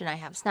account and I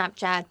have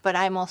Snapchat, but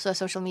I'm also a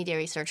social media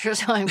researcher,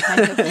 so I'm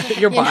kind of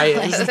You're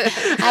biased.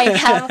 I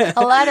have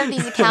a lot of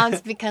these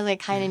accounts because I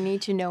kind of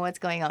need to know what's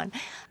going on.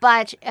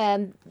 But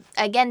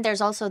again,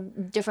 there's also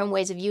different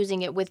ways of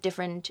using it with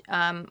different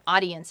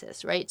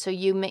audiences, right? So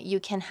you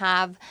can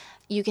have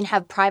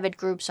private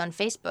groups on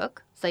Facebook.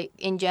 So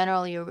in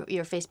general,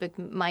 your Facebook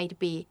might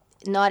be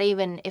not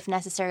even, if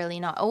necessarily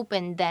not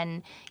open,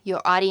 then your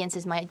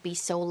audiences might be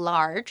so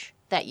large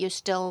that you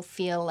still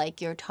feel like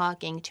you're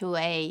talking to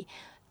a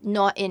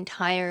not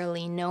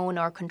entirely known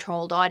or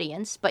controlled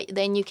audience. But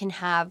then you can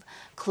have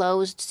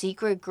closed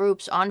secret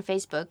groups on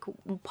Facebook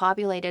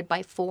populated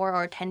by 4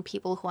 or 10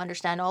 people who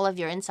understand all of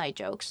your inside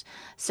jokes.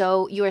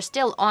 So you're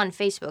still on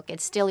Facebook.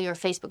 It's still your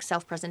Facebook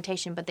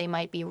self-presentation, but they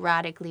might be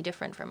radically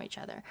different from each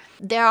other.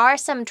 There are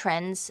some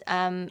trends.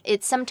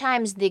 It's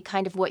sometimes the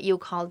kind of what you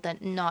call the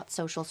not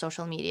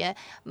social media.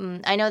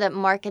 I know that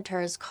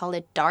marketers call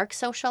it dark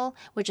social,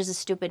 which is a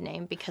stupid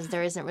name because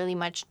there isn't really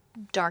much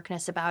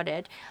darkness about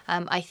it.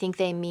 I think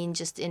they mean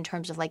just in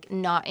terms of like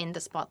not in the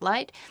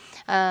spotlight.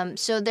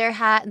 So there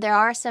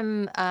are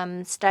some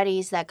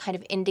studies that kind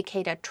of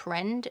indicate a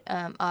trend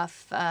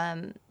of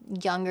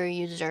younger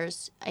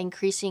users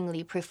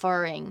increasingly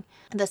preferring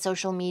the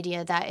social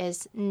media that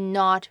is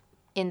not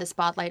in the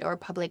spotlight or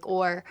public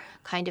or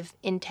kind of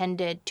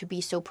intended to be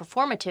so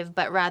performative,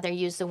 but rather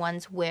use the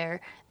ones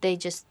where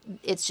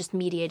it's just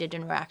mediated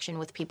interaction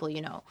with people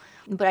you know.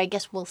 But I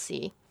guess we'll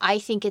see. I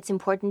think it's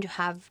important to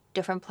have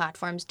different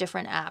platforms,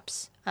 different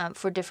apps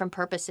for different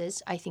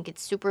purposes. I think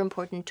it's super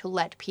important to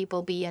let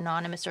people be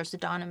anonymous or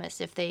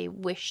pseudonymous if they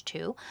wish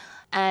to.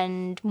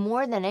 And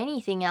more than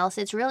anything else,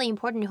 it's really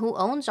important who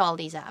owns all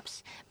these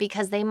apps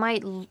because they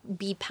might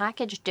be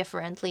packaged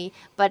differently.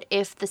 But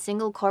if the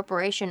single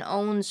corporation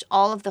owns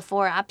all of the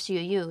 4 apps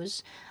you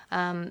use,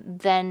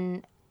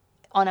 then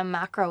on a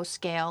macro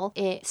scale,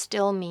 it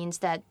still means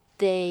that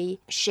they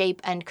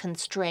shape and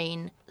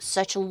constrain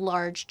such a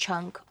large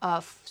chunk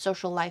of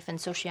social life and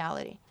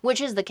sociality, which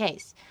is the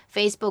case.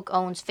 Facebook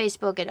owns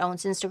Facebook, it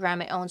owns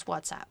Instagram, it owns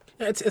WhatsApp.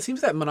 It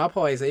seems that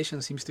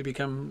monopolization seems to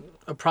become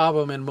a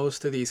problem in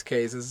most of these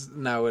cases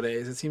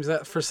nowadays. It seems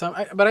that for some,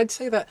 but I'd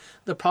say that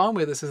the problem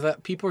with this is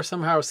that people are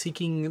somehow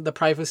seeking the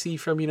privacy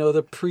from,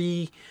 the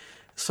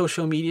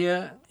pre-social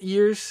media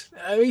years.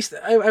 At least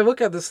I look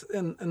at this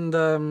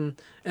and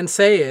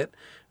say it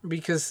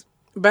because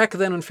back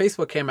then when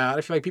Facebook came out,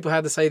 I feel like people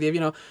had this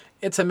idea of,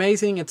 it's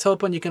amazing, it's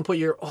open, you can put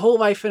your whole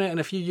life in it, in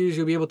a few years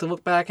you'll be able to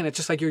look back and it's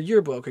just like your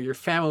yearbook or your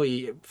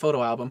family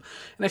photo album.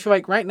 And I feel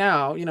like right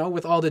now,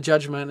 with all the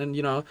judgment and,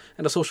 and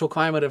the social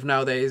climate of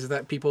nowadays,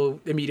 that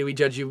people immediately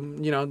judge you,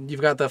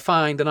 you've got the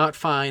fine, the not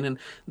fine, and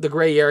the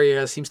gray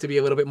area seems to be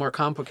a little bit more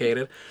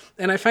complicated.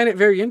 And I find it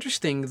very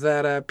interesting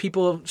that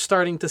people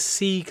starting to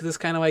seek this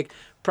kind of like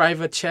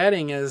private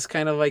chatting as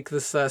kind of like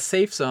this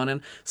safe zone,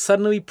 and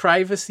suddenly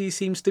privacy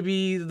seems to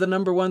be the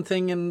number one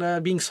thing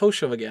in being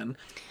social again.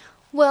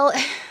 Well,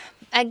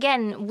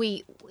 again,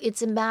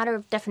 it's a matter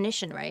of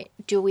definition, right?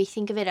 Do we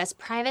think of it as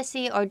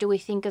privacy or do we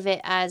think of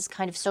it as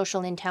kind of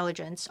social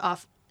intelligence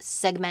of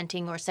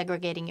segmenting or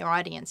segregating your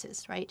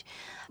audiences, right?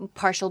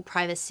 Partial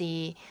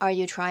privacy. Are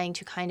you trying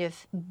to kind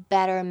of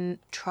better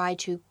try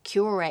to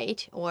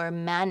curate or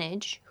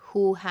manage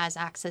who has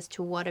access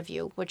to what of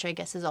you, which I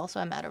guess is also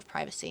a matter of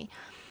privacy?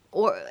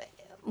 Or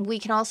we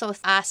can also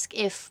ask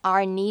if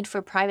our need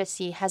for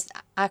privacy has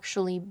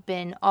actually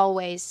been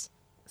always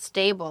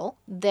stable.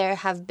 There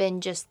have been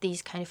just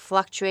these kind of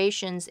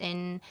fluctuations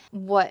in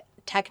what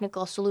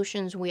technical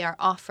solutions we are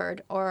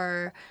offered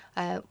or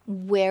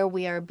where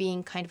we are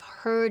being kind of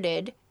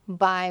herded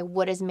by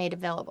what is made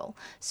available.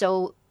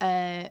 So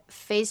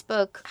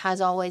Facebook has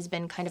always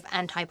been kind of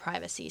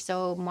anti-privacy.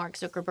 So Mark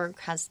Zuckerberg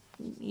has,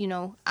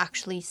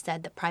 actually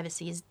said that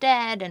privacy is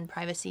dead and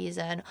privacy is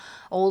an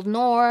old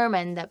norm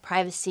and that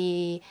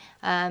privacy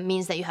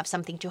means that you have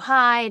something to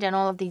hide and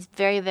all of these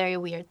very, very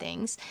weird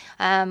things.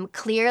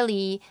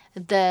 Clearly,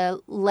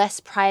 the less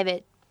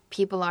private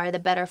people are, the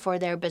better for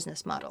their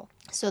business model.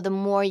 So the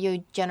more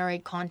you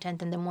generate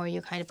content and the more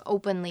you kind of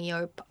openly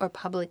or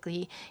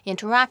publicly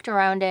interact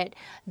around it,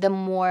 the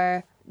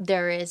more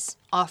there is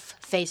off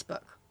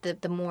Facebook,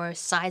 the more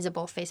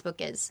sizable Facebook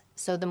is.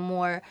 So the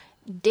more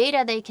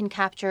data they can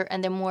capture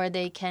and the more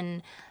they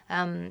can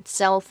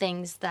sell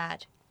things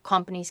that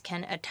companies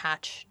can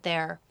attach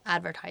their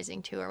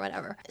advertising to or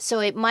whatever. So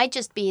it might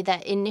just be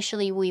that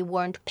initially we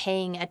weren't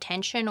paying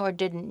attention or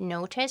didn't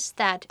notice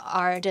that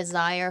our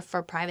desire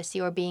for privacy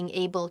or being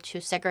able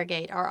to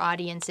segregate our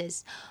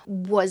audiences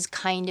was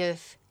kind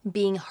of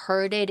being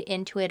herded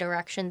into a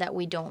direction that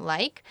we don't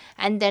like.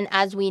 And then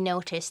as we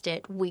noticed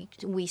it, we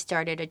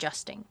started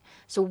adjusting.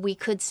 So we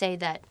could say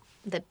that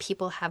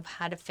people have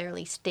had a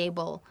fairly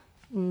stable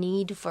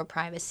need for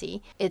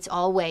privacy. It's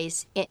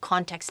always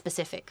context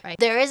specific, right?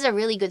 There is a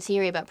really good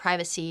theory about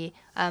privacy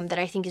that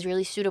I think is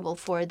really suitable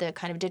for the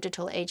kind of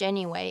digital age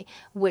anyway,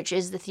 which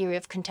is the theory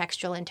of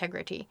contextual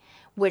integrity,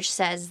 which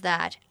says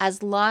that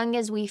as long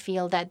as we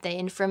feel that the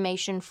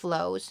information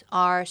flows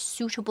are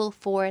suitable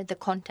for the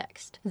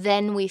context,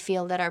 then we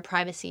feel that our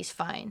privacy is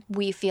fine.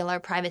 We feel our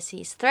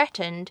privacy is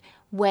threatened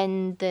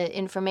when the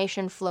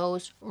information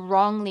flows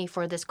wrongly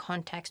for this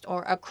context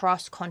or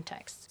across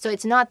contexts. So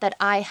it's not that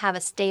I have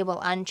a stable,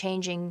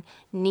 unchanging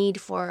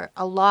need for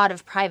a lot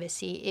of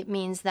privacy. It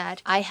means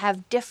that I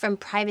have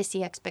different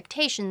privacy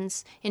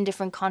expectations in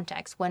different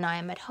contexts. When I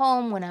am at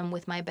home, when I'm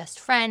with my best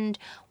friend,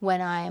 when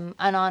I'm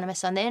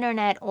anonymous on the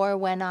internet, or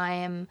when I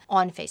am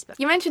on Facebook.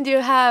 You mentioned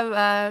you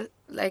have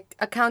like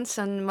accounts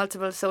on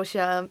multiple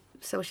social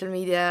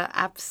media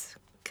apps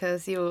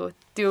because you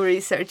do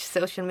research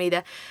social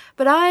media.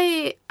 But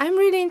I'm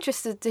really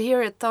interested to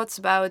hear your thoughts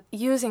about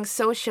using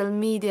social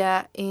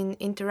media in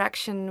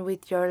interaction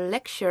with your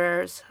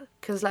lecturers,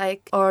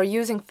 or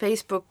using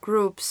Facebook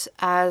groups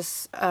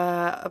as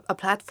a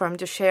platform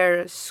to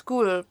share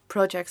school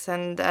projects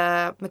and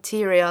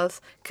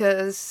materials,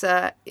 because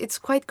it's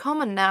quite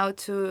common now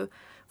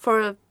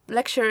for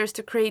lecturers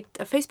to create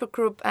a Facebook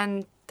group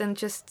and then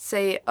just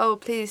say, oh,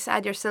 please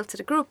add yourself to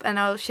the group and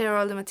I'll share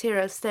all the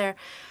materials there.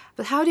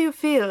 But how do you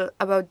feel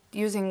about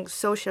using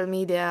social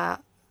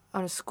media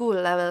on a school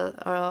level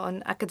or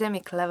on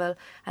academic level,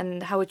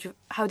 and how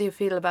do you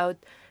feel about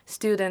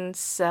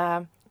students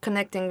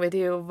connecting with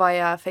you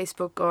via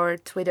Facebook or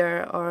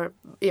Twitter or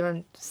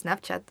even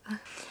Snapchat?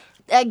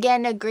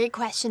 Again, a great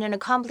question and a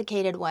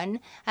complicated one.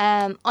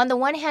 On the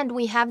one hand,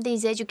 we have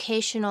these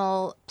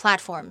educational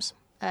platforms.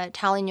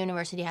 Tallinn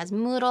University has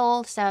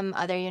Moodle, some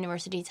other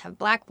universities have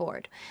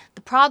Blackboard.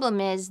 The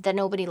problem is that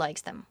nobody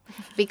likes them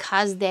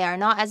because they are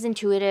not as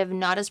intuitive,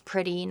 not as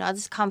pretty, not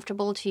as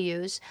comfortable to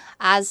use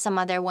as some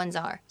other ones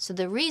are. So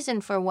the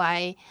reason for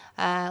why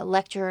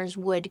lecturers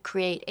would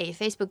create a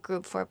Facebook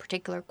group for a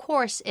particular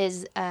course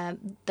is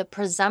the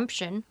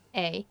presumption,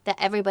 A, that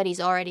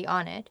everybody's already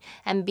on it,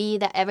 and B,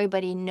 that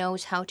everybody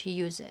knows how to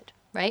use it,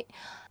 right?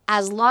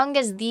 As long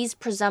as these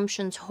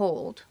presumptions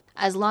hold,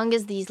 as long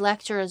as these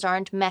lecturers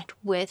aren't met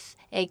with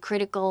a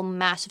critical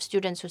mass of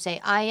students who say,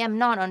 I am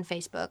not on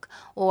Facebook,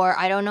 or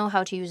I don't know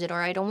how to use it,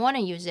 or I don't want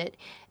to use it,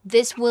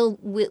 this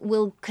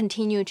will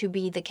continue to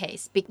be the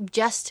case,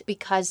 just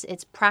because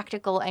it's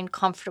practical and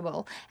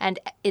comfortable, and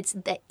it's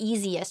the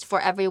easiest for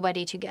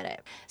everybody to get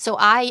it. So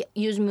I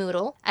use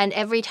Moodle, and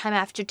every time I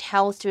have to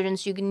tell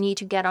students you need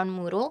to get on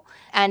Moodle,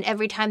 and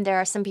every time there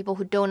are some people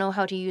who don't know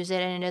how to use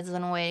it, and it is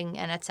annoying,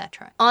 and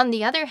etc. On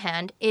the other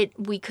hand,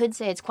 we could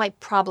say it's quite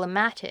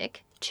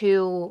problematic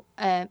to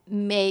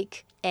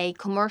make a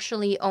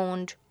commercially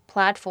owned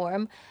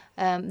platform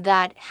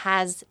that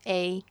has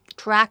a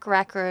track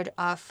record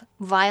of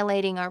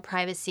violating our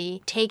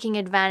privacy, taking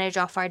advantage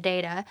of our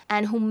data,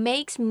 and who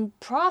makes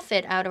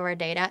profit out of our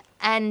data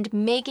and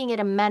making it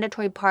a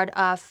mandatory part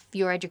of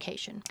your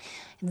education.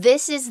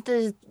 This is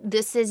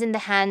in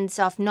the hands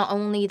of not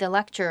only the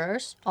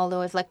lecturers,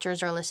 although if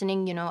lecturers are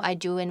listening, I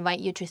do invite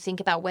you to think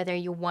about whether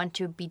you want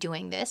to be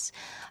doing this,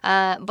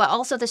 but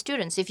also the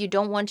students. If you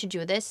don't want to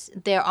do this,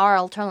 there are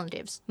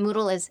alternatives.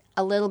 Moodle is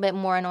a little bit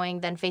more annoying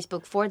than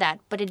Facebook for that,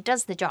 but it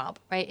does the job,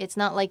 right? It's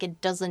not like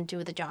it doesn't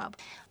do the job.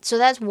 So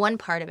that's one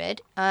part of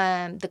it,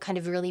 the kind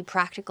of really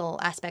practical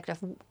aspect of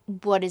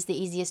what is the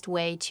easiest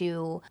way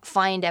to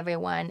find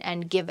everyone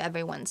and give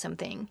everyone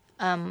something.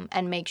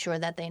 And make sure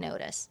that they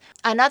notice.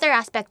 Another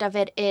aspect of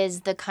it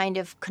is the kind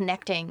of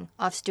connecting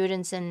of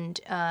students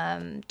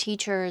and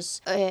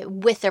teachers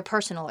with their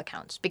personal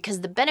accounts.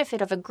 Because the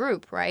benefit of a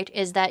group, right,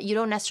 is that you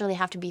don't necessarily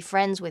have to be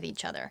friends with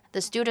each other.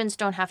 The students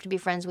don't have to be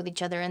friends with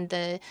each other, and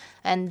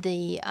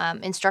the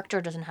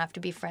instructor doesn't have to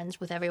be friends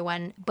with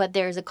everyone, but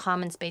there's a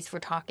common space for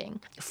talking.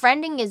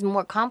 Friending is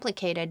more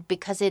complicated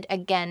because it,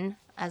 again,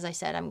 as I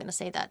said, I'm going to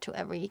say that to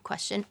every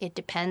question. It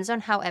depends on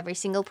how every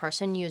single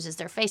person uses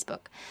their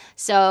Facebook.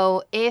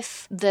 So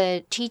if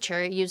the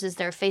teacher uses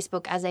their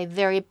Facebook as a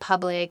very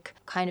public,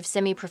 kind of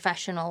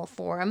semi-professional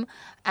forum,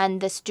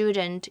 and the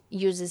student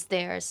uses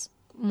theirs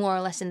more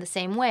or less in the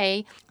same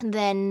way,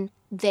 then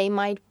they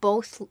might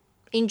both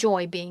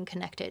enjoy being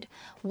connected.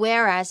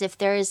 Whereas if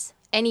there is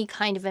any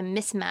kind of a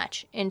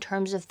mismatch in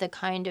terms of the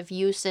kind of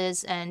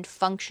uses and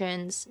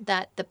functions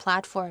that the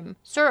platform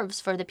serves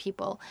for the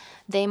people,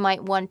 they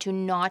might want to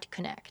not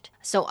connect.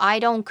 So I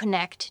don't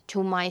connect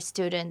to my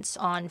students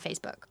on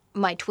Facebook.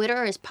 My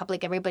Twitter is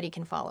public, everybody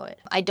can follow it.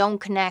 I don't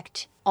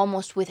connect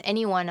almost with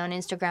anyone on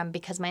Instagram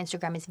because my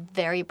Instagram is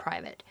very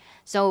private.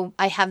 So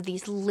I have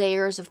these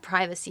layers of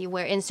privacy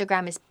where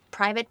Instagram is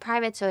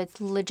private, so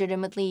it's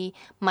legitimately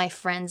my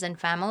friends and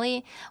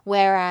family,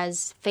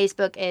 whereas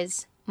Facebook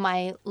is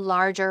my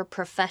larger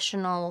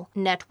professional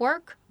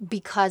network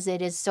because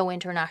it is so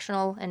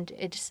international and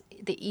it's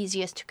the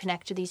easiest to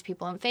connect to these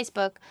people on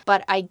Facebook.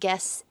 But I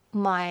guess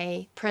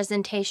my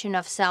presentation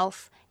of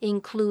self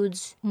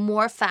includes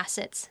more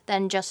facets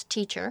than just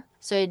teacher,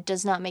 so it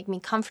does not make me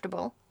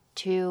comfortable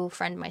to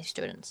friend my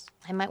students.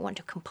 I might want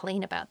to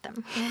complain about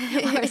them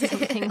or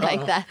something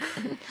like that.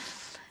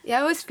 Yeah,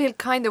 I always feel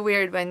kind of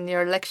weird when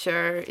your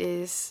lecturer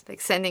is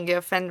like sending you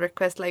a friend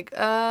request like,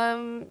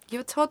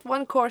 you taught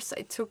one course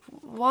I took.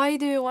 Why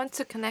do you want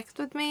to connect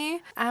with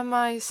me? Am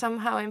I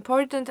somehow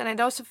important? And it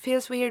also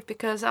feels weird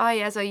because I,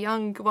 as a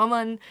young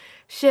woman,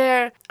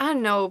 share, I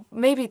don't know,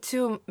 maybe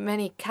too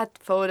many cat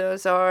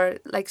photos or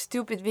like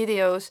stupid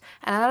videos.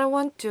 And I don't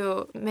want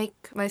to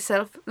make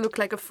myself look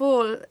like a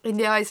fool in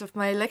the eyes of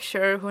my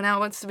lecturer who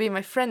now wants to be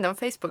my friend on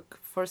Facebook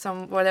for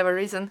some whatever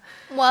reason.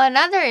 Well,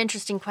 another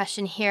interesting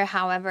question here,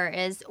 however,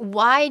 is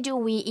why do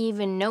we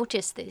even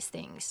notice these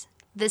things?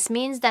 This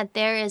means that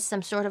there is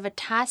some sort of a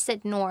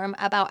tacit norm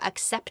about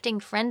accepting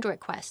friend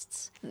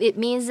requests. It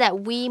means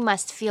that we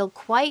must feel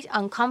quite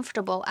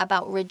uncomfortable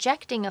about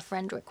rejecting a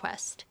friend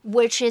request,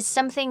 which is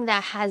something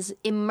that has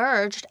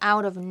emerged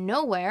out of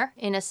nowhere,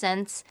 in a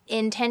sense,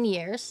 in 10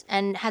 years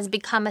and has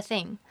become a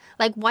thing.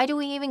 Like, why do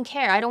we even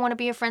care? I don't want to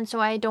be your friend, so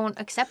I don't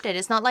accept it.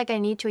 It's not like I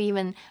need to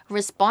even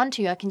respond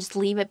to you. I can just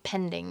leave it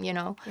pending, you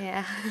know?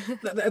 Yeah.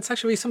 That's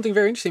actually something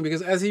very interesting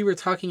because as you were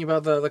talking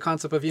about the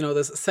concept of,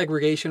 this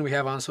segregation we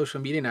have on social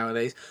media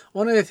nowadays,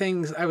 one of the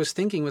things I was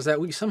thinking was that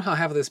we somehow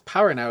have this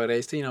power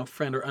nowadays to,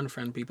 friend or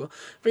unfriend people.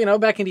 But,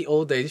 back in the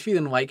old days, if you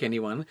didn't like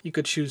anyone, you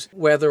could choose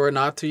whether or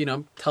not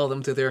to, tell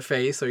them to their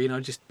face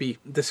or, just be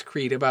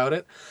discreet about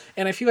it.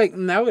 And I feel like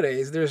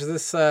nowadays there's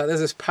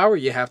this power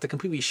you have to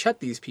completely shut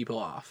these people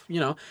off.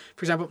 For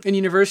example, in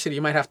university,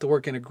 you might have to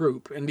work in a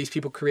group and these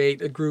people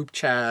create a group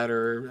chat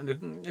or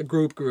a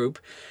group.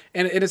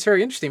 And it's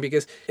very interesting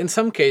because in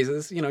some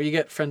cases, you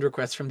get friend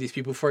requests from these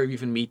people before you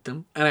even meet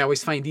them. And I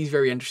always find these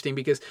very interesting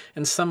because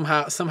and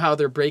somehow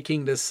they're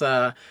breaking this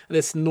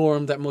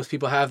norm that most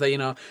people have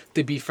that,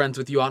 to be friends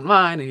with you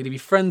online, I need to be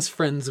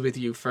friends with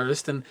you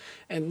first. And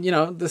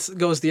this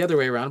goes the other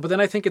way around. But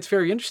then I think it's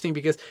very interesting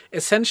because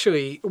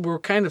essentially we're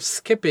kind of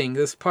skipping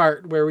this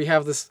part where we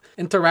have this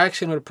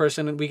interaction with a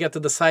person and we get to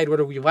decide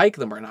whether we like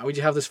them or not. We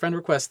just have this friend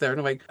request there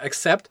and like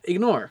accept,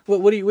 ignore.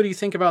 What do you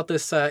think about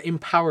this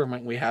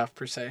empowerment we have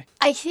per se?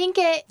 I think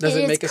does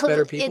it make us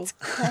better people?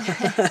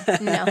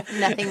 No,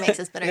 nothing makes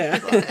us better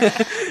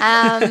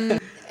people.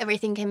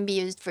 Everything can be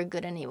used for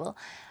good and evil.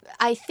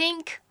 I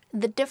think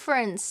the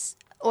difference,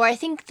 or I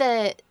think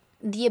the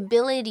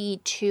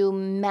ability to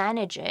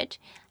manage it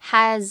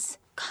has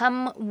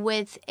come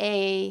with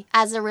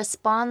as a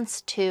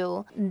response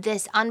to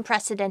this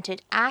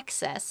unprecedented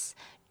access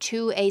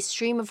to a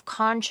stream of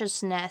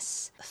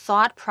consciousness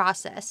thought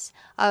process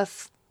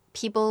of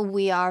people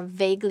we are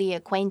vaguely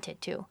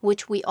acquainted to,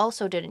 which we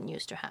also didn't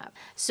used to have.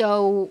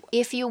 So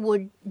if you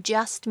would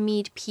just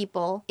meet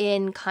people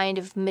in kind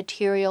of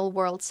material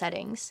world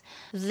settings,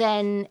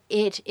 then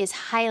it is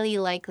highly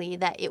likely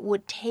that it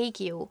would take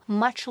you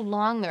much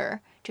longer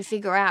to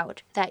figure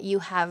out that you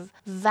have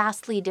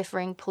vastly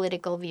differing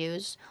political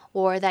views,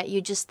 or that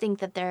you just think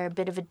that they're a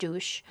bit of a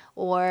douche,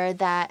 or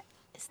that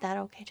is that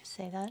okay to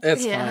say that?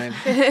 It's fine.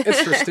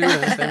 It's for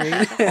students, I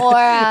mean.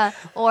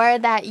 or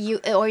that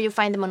you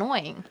find them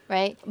annoying,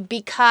 right?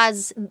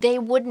 Because they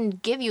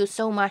wouldn't give you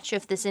so much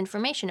of this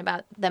information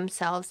about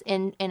themselves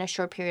in a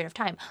short period of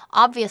time.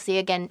 Obviously,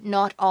 again,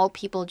 not all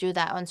people do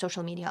that on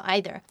social media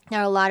either. There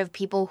are a lot of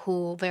people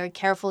who very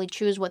carefully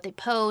choose what they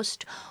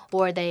post,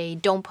 or they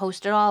don't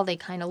post at all, they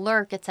kind of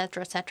lurk,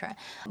 etc., etc.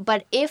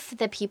 But if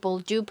the people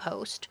do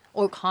post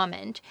or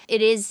comment,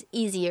 it is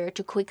easier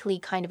to quickly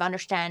kind of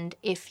understand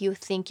if you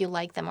think you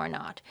like them or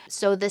not.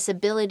 So this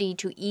ability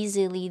to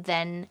easily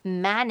then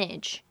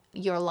manage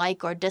your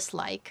like or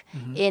dislike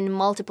in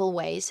multiple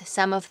ways,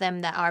 some of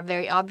them that are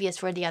very obvious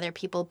for the other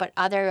people, but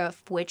other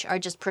of which are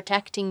just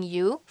protecting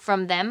you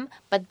from them,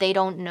 but they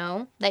don't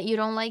know that you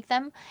don't like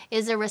them,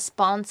 is a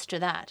response to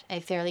that, a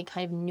fairly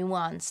kind of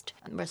nuanced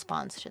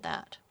response to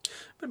that.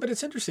 But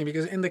it's interesting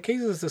because in the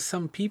cases of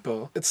some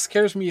people, it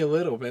scares me a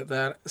little bit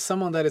that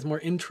someone that is more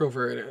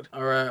introverted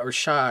or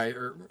shy,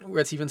 or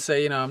let's even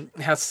say,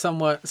 has some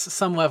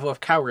level of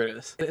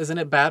cowardice. Isn't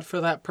it bad for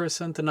that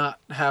person to not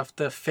have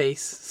to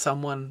face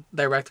someone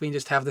directly and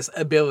just have this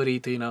ability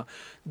to,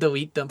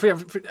 delete them?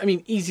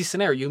 Easy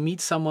scenario. You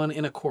meet someone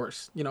in a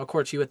course, a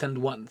course you attend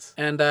once,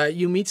 and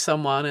you meet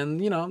someone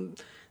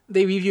and,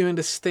 they leave you in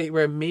this state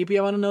where maybe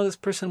I want to know this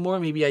person more,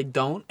 maybe I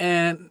don't.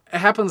 And it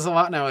happens a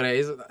lot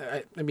nowadays,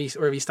 or at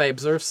least I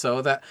observe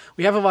so, that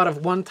we have a lot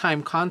of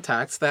one-time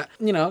contacts that,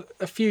 you know,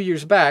 a few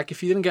years back,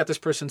 if you didn't get this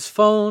person's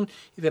phone,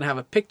 you didn't have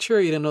a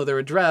picture, you didn't know their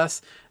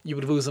address, you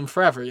would lose them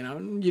forever, you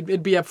know.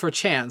 It'd be up for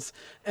chance.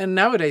 And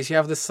nowadays you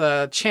have this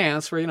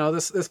chance where, you know,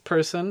 this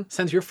person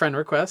sends you a friend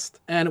request,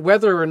 and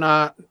whether or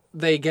not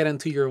they get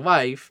into your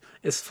life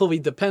is fully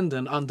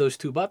dependent on those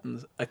two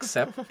buttons: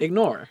 accept,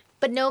 ignore.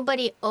 But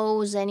nobody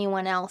owes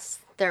anyone else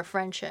their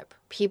friendship.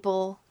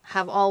 People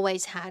have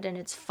always had, and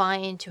it's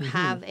fine to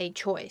have a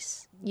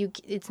choice.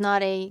 It's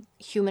not a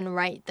human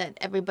right that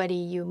everybody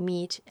you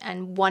meet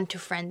and want to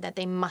friend, that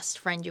they must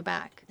friend you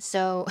back.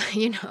 So,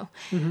 you know.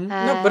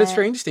 No, but it's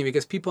very interesting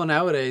because people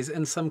nowadays,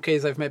 in some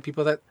cases, I've met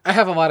people that, I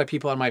have a lot of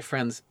people on my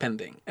friends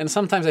pending. And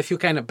sometimes I feel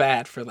kind of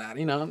bad for that,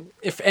 you know.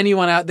 If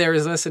anyone out there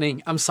is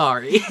listening, I'm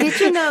sorry. Did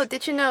you know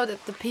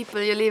that the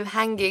people you leave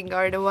hanging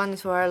are the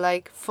ones who are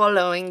like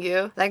following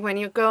you? Like when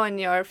you go on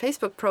your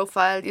Facebook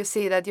profile, you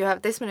see that you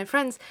have this many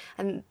friends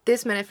and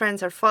this many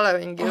friends are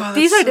following you. Oh,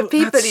 These are the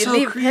people you so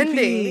leave creepy.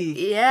 pending.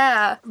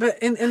 Yeah. But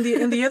in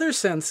the other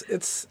sense,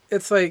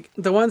 it's like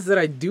the ones that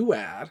I do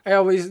add, I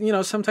always, you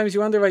know, sometimes you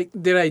wonder, like,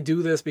 did I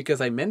do this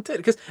because I meant it?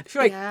 Because I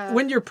feel like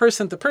when you're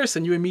person to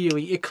person, you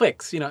immediately, it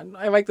clicks. You know,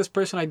 I like this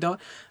person, I don't.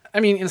 I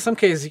mean, in some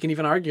cases, you can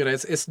even argue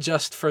that it's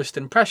just first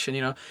impression,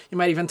 you know. You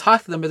might even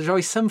talk to them, but there's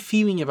always some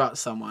feeling about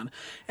someone.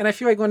 And I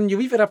feel like when you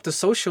leave it up to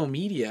social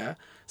media,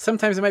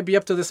 sometimes it might be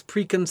up to this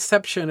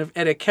preconception of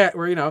etiquette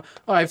where, you know,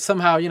 oh, I've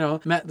somehow, you know,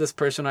 met this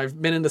person.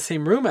 I've been in the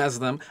same room as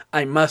them.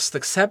 I must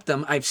accept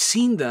them. I've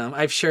seen them.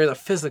 I've shared a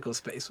physical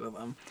space with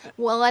them.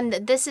 Well, and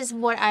this is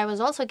what I was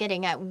also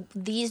getting at.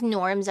 These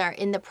norms are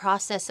in the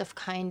process of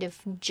kind of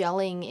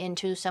gelling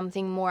into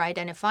something more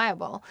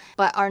identifiable,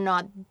 but are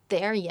not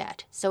there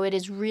yet. So it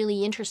is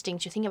really interesting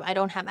to think of. I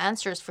don't have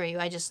answers for you.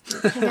 I just,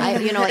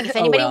 you know, like if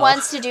anybody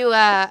wants to do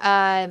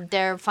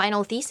their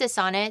final thesis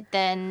on it,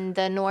 then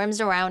the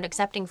norms around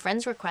accepting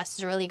friends requests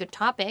is a really good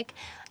topic.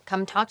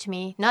 Come talk to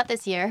me, not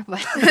this year,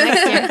 but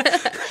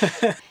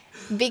next year.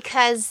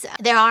 Because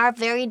there are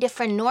very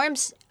different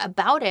norms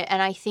about it.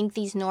 And I think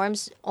these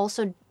norms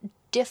also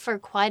differ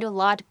quite a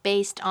lot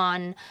based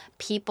on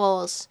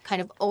people's kind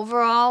of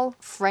overall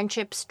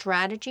friendship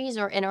strategies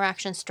or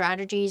interaction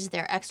strategies,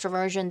 their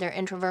extroversion, their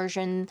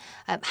introversion,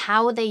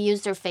 how they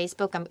use their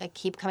Facebook. I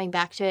keep coming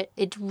back to it.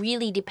 It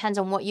really depends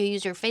on what you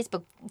use your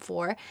Facebook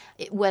for,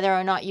 whether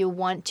or not you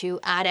want to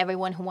add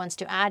everyone who wants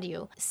to add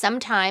you.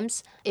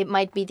 Sometimes it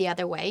might be the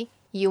other way.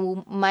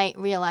 You might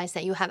realize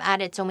that you have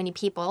added so many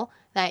people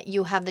that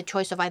you have the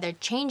choice of either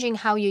changing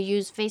how you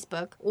use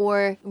Facebook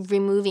or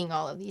removing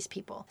all of these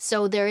people.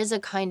 So there is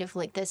a kind of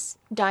like this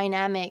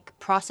dynamic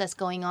process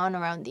going on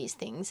around these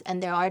things.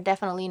 And there are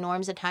definitely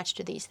norms attached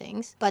to these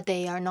things, but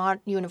they are not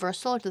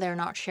universal. They're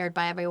not shared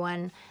by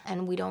everyone.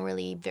 And we don't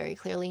really very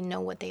clearly know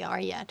what they are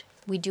yet.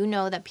 We do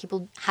know that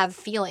people have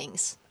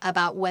feelings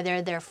about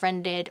whether they're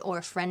friended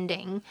or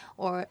friending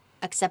or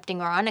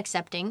accepting or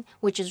unaccepting,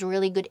 which is a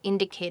really good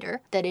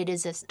indicator that it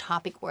is a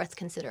topic worth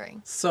considering.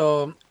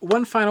 So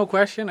one final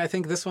question. I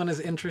think this one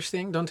is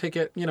interesting. Don't take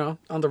it, you know,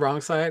 on the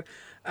wrong side.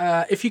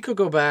 If you could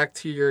go back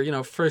to your, you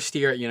know, first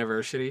year at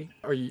university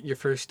or your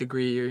first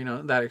degree or, you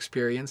know, that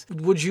experience,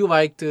 would you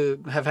like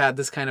to have had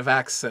this kind of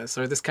access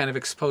or this kind of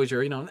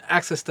exposure, you know,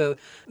 access to,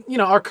 you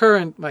know, our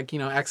current, like, you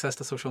know, access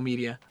to social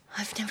media?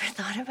 I've never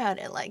thought about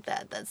it like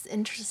that. That's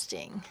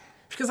interesting.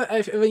 Because I,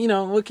 you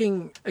know,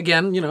 looking,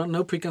 again, you know,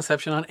 no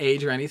preconception on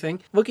age or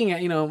anything. Looking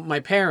at, you know, my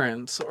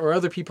parents or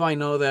other people I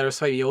know that are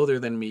slightly older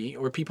than me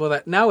or people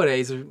that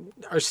nowadays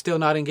are still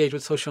not engaged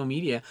with social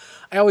media,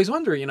 I always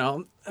wonder, you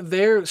know,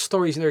 their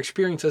stories and their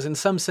experiences, in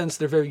some sense,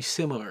 they're very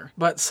similar.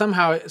 But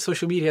somehow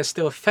social media has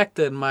still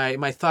affected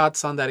my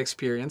thoughts on that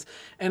experience.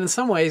 And in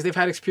some ways, they've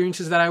had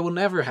experiences that I will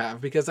never have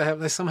because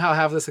I somehow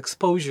have this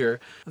exposure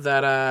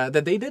that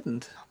they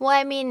didn't. Well,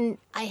 I mean,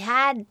 I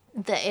had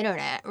the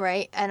internet,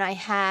 right? And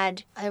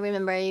I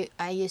remember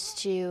I used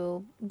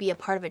to be a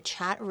part of a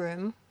chat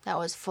room that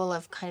was full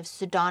of kind of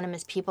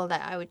pseudonymous people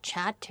that I would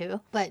chat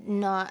to, but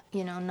not,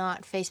 you know,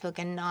 not Facebook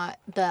and not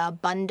the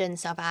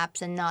abundance of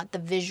apps and not the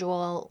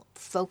visual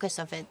focus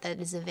of it that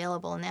is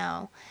available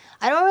now.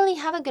 I don't really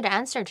have a good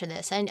answer to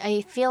this. And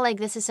I feel like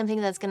this is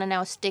something that's going to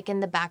now stick in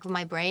the back of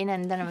my brain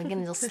and then I'm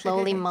going to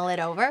slowly mull it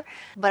over.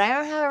 But I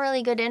don't have a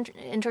really good,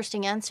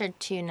 interesting answer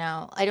to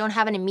now. I don't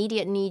have an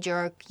immediate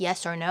knee-jerk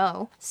yes or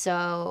no.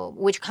 So,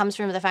 which comes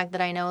from the fact that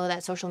I know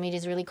that social media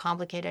is really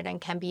complicated and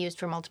can be used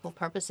for multiple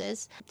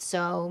purposes.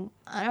 So,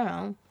 I don't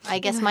know. I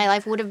guess my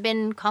life would have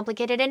been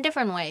complicated in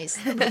different ways.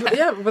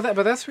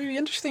 But that's really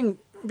interesting.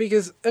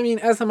 Because I mean,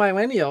 as a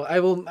millennial, I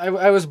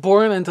was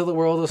born into the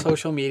world of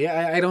social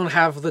media. I don't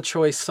have the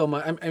choice so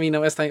much. I mean,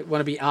 unless I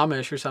want to be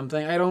Amish or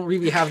something, I don't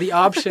really have the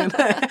option.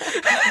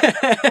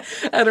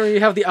 I don't really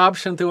have the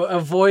option to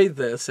avoid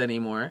this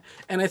anymore.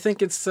 And I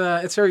think it's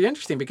very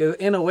interesting because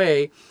in a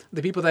way,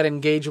 the people that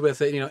engage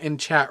with it, in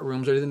chat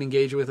rooms or didn't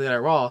engage with it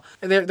at all,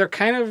 they're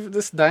kind of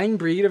this dying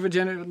breed of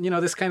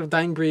this kind of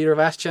dying breed or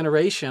vast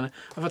generation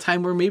of a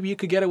time where maybe you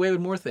could get away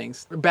with more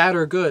things, bad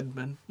or good,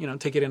 but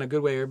take it in a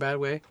good way or a bad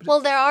way. Well,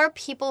 there are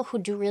people who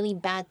do really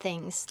bad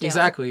things still.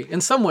 Exactly. In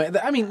some way,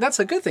 I mean, that's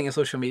a good thing in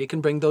social media. It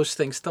can bring those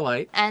things to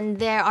light. And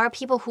there are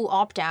people who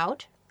opt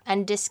out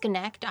and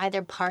disconnect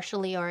either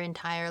partially or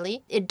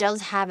entirely. It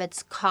does have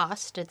its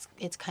cost,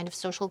 its kind of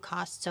social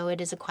cost, so it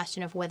is a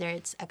question of whether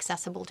it's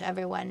accessible to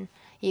everyone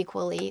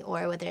equally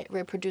or whether it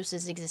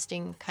reproduces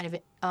existing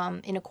kind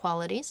of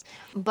inequalities.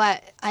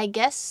 But I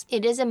guess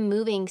it is a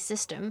moving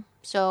system,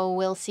 so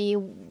we'll see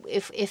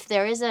if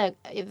there is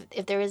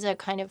a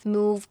kind of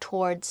move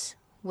towards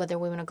whether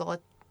we want to go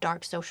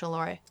dark social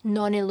or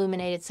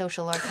non-illuminated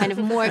social or kind of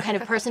more kind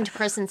of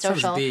person-to-person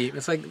social. Sounds deep.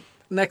 It's like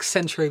next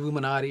century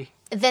Illuminati.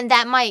 Then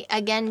that might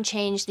again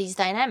change these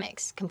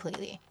dynamics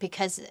completely,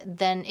 because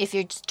then if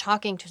you're just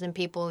talking to some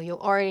people, you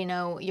already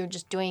know you're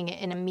just doing it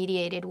in a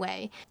mediated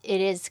way. It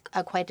is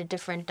quite a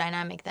different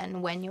dynamic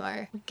than when you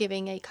are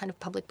giving a kind of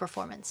public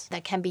performance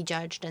that can be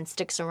judged and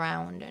sticks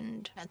around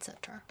and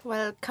etc.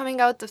 Well, coming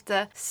out of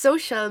the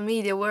social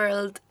media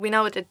world, we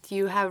know that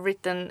you have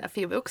written a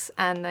few books,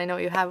 and I know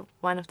you have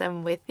one of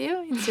them with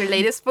you. It's your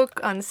latest book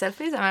on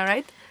selfies, am I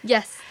right?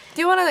 Yes.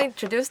 Do you want to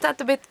introduce that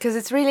a bit? Because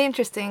it's really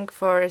interesting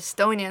for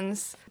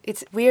Estonians.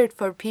 It's weird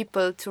for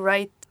people to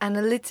write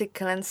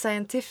analytical and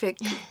scientific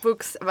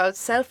books about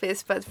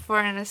selfies, but for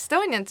an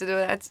Estonian to do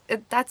that,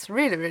 that's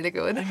really, really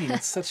good. I mean,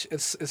 it's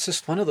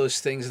just one of those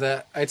things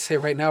that I'd say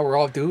right now we're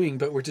all doing,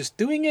 but we're just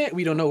doing it.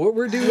 We don't know what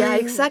we're doing. Yeah,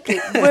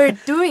 exactly. We're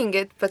doing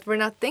it, but we're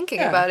not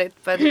thinking about it.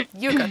 But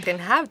you can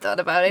have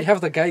thought about it. You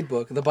have the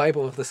guidebook, the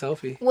Bible of the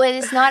selfie. Well,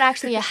 it's not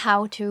actually a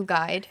how-to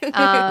guide.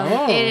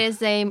 It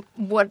is a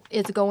what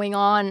is going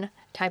on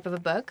type of a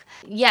book.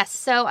 Yes,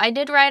 so I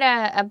did write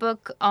a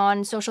book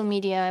on social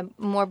media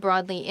more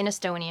broadly in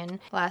Estonian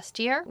last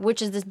year,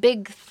 which is this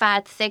big,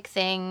 fat, thick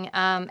thing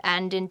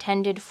and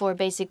intended for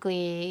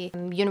basically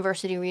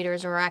university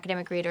readers or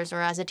academic readers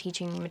or as a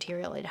teaching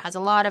material. It has a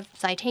lot of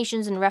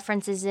citations and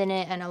references in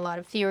it and a lot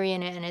of theory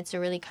in it, and it's a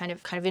really kind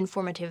of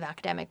informative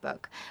academic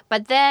book.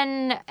 But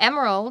then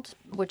Emerald,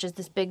 which is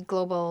this big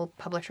global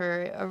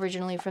publisher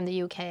originally from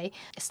the UK,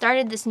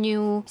 started this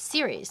new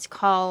series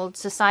called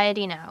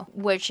Society Now,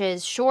 which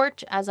is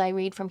short, as I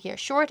read from here,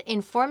 short,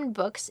 informed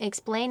books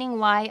explaining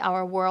why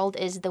our world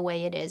is the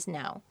way it is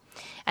now.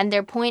 And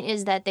their point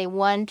is that they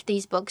want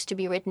these books to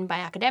be written by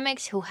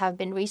academics who have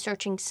been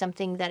researching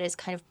something that is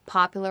kind of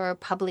popular or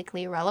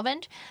publicly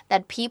relevant,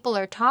 that people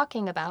are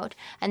talking about,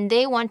 and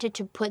they wanted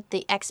to put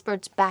the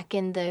experts back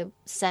in the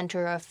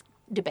center of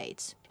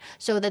debates,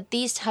 so that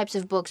these types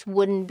of books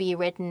wouldn't be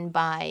written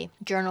by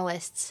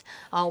journalists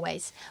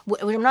always.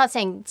 I'm not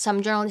saying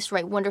some journalists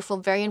write wonderful,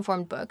 very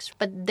informed books,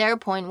 but their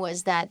point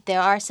was that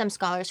there are some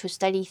scholars who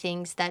study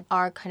things that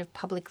are kind of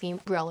publicly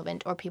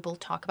relevant or people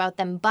talk about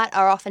them, but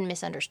are often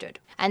misunderstood.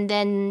 And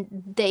then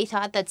they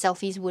thought that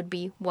selfies would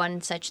be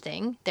one such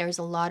thing. There's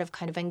a lot of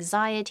kind of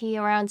anxiety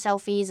around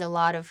selfies, a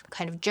lot of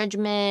kind of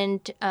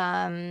judgment.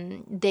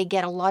 They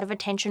get a lot of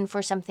attention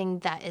for something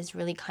that is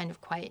really kind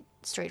of quite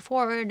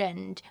straightforward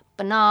and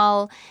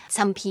banal.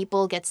 Some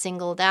people get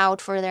singled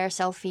out for their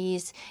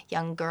selfies.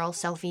 Young girl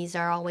selfies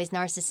are always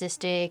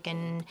narcissistic,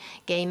 and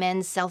gay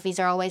men's selfies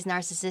are always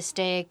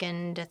narcissistic,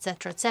 and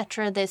etc.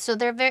 etc. So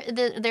they're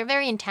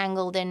very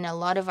entangled in a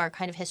lot of our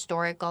kind of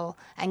historical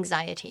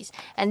anxieties,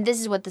 and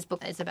this is what this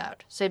book is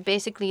about. So it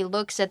basically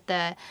looks at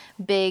the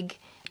big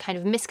kind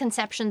of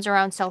misconceptions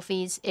around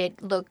selfies.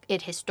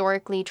 It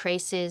historically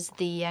traces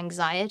the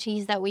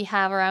anxieties that we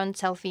have around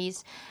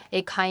selfies.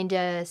 It kind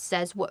of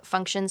says what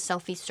functions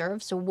selfies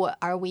serve. So what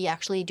are we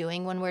actually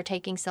doing when we're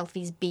taking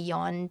selfies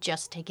beyond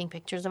just taking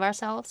pictures of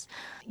ourselves?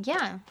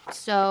 Yeah.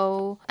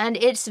 So, and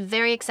it's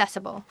very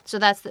accessible. So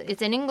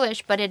it's in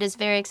English, but it is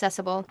very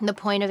accessible. The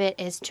point of it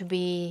is to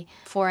be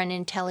for an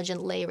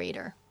intelligent lay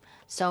reader.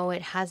 So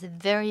it has a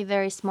very,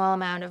 very small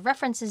amount of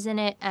references in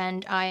it,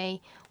 and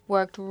I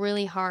worked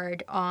really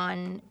hard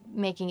on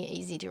making it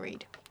easy to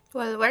read.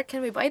 Well, where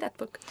can we buy that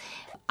book?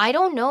 I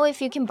don't know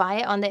if you can buy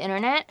it on the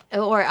internet, I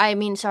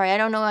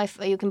don't know if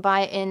you can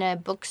buy it in a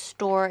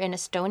bookstore in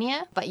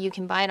Estonia, but you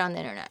can buy it on the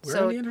internet.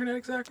 Where on the internet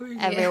exactly?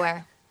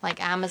 Everywhere.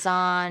 Like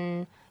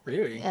Amazon.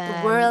 Really?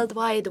 The World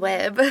Wide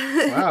Web.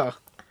 Wow.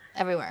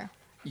 Everywhere.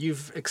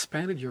 You've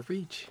expanded your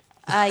reach.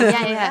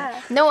 Yeah.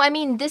 No, I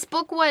mean, this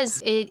book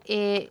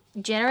it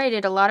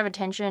generated a lot of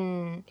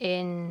attention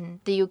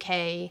in the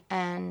UK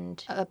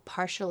and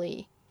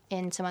partially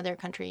in some other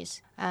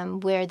countries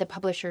where the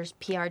publisher's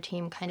PR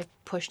team kind of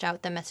pushed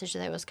out the message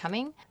that it was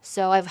coming.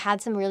 So I've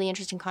had some really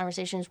interesting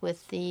conversations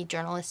with the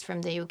journalists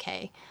from the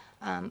UK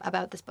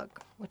about this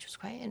book, which was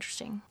quite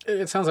interesting.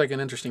 It sounds like an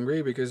interesting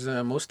read because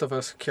most of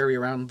us carry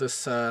around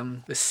this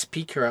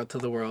speaker out to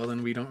the world,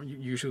 and we don't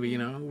usually,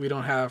 we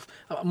don't have.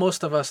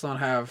 Most of us don't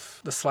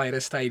have the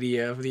slightest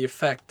idea of the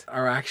effect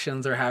our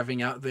actions are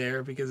having out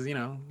there because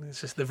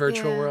it's just the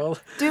virtual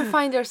world. Do you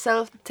find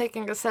yourself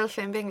taking a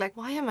selfie and being like,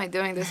 "Why am I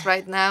doing this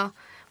right now?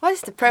 What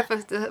is the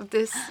purpose of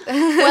this?"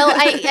 Well,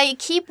 I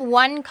keep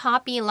one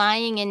copy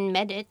lying in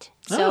Medit,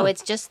 so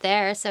it's just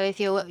there. So if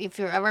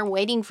you're ever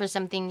waiting for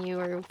something,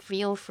 you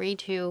feel free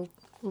to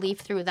leaf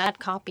through that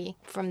copy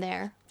from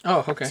there.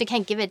 Oh, okay. So I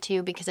can't give it to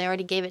you because I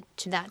already gave it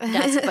to that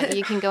desk, but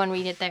you can go and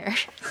read it there.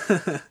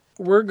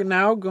 We're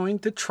now going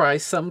to try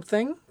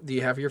something. Do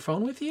you have your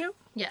phone with you?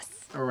 Yes.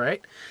 All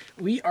right.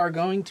 We are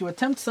going to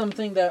attempt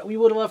something that we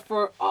would love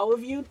for all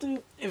of you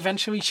to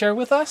eventually share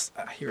with us.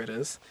 Here it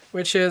is.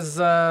 Which is,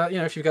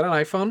 if you've got an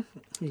iPhone,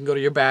 you can go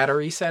to your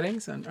battery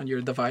settings on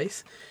your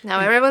device. Now,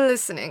 everyone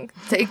listening,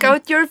 take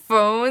out your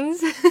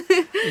phones.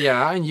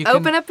 Yeah, and you can...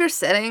 Open up your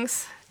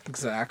settings.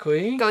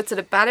 Exactly. Go to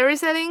the battery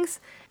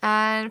settings.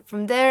 And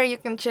from there, you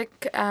can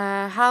check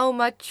how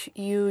much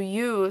you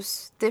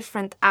use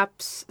different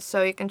apps.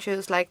 So you can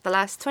choose like the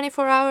last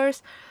 24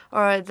 hours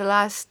or the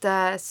last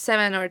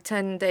 7 or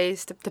 10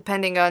 days,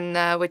 depending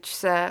on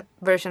which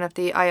version of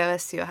the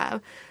iOS you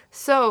have.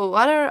 So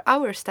what are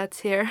our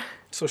stats here?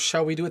 So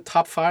shall we do a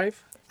top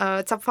 5?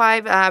 Top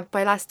 5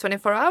 by last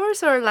 24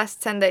 hours or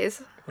last 10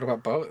 days? What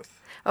about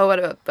both? Oh, what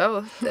about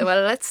both?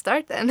 Well, let's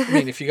start then. I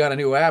mean, if you got a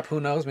new app, who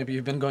knows? Maybe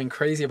you've been going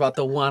crazy about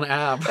the one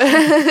app.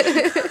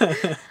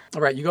 All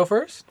right, you go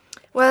first.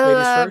 Well,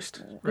 Ladies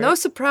first. Right? No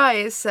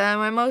surprise.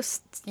 My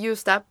most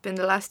used app in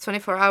the last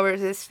 24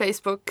 hours is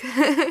Facebook.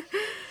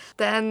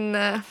 Then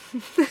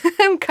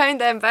I'm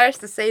kind of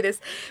embarrassed to say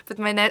this, but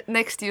my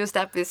next used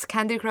app is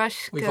Candy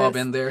Crush. We've all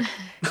been there.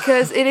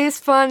 Because it is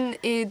fun.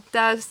 It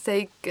does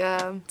take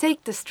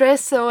the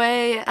stress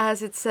away,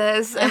 as it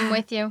says. I'm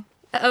with you.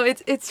 Oh,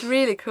 it's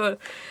really cool.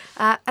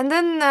 And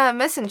then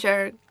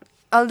Messenger,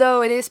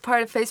 although it is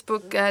part of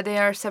Facebook, they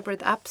are separate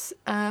apps.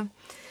 And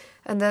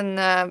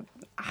then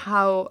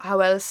how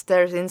else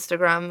there's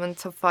Instagram and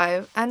top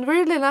 5. And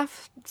weirdly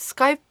enough,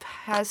 Skype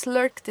has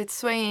lurked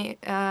its way.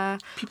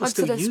 People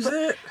still use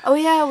it? Oh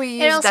yeah, we use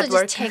that It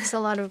also just takes a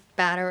lot of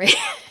battery.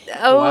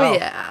 Oh Wow.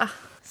 yeah.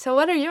 So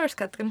what are yours,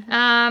 Katrin?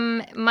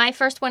 My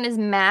first one is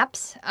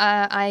Maps.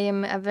 I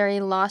am a very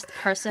lost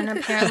person,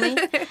 apparently.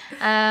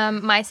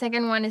 My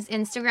second one is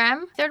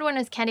Instagram. Third one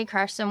is Candy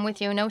Crush, so I'm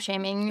with you, no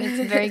shaming. It's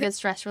a very good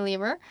stress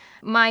reliever.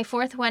 My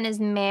fourth one is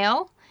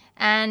Mail.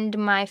 And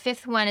my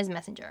fifth one is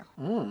Messenger.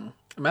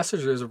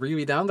 Messenger is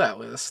really down that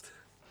list.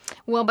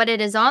 Well, but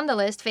it is on the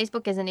list.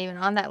 Facebook isn't even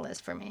on that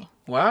list for me.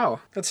 Wow,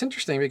 that's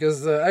interesting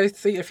because I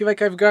feel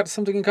like I've got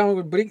something in common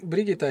with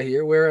Brigitta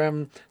here, where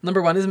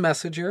number 1 is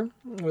Messenger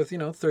with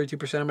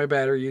 32% of my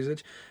battery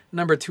usage.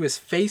 Number 2 is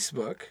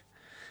Facebook.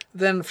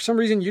 Then for some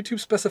reason YouTube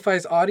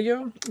specifies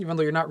audio, even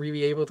though you're not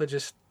really able to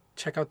just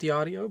check out the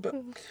audio, but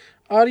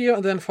audio,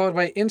 and then followed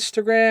by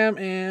Instagram,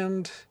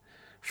 and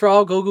for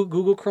all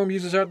Google Chrome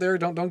users out there,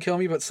 don't kill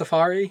me, but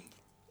Safari.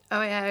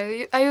 Oh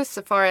yeah, I use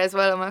Safari as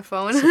well on my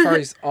phone.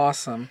 Safari's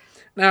awesome.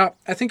 Now,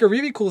 I think a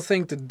really cool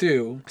thing to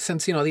do,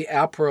 since, the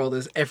app world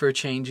is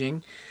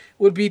ever-changing,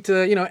 would be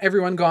to,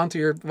 everyone go on to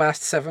your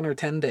last 7 or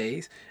 10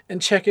 days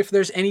and check if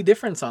there's any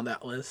difference on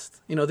that list.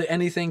 Did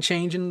anything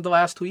change in the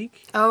last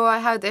week? Oh, I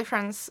have a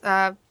difference.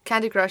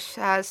 Candy Crush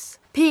has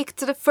peaked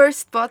to the first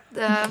spot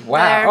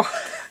Wow. there.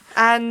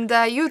 And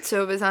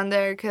YouTube is on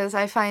there because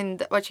I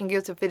find watching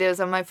YouTube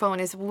videos on my phone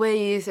is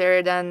way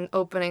easier than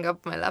opening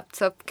up my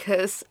laptop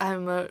because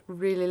I'm a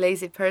really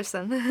lazy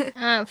person.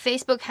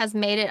 Facebook has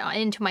made it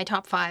into my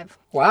top 5.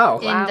 Wow.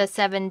 In the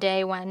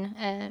 7-day one,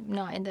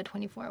 not in the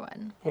 24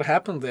 one. What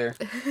happened there?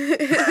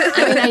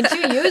 I mean, I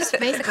do use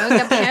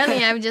Facebook.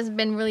 Apparently, I've just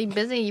been really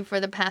busy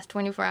for the past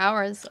 24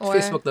 hours. Or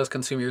Facebook does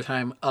consume your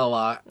time a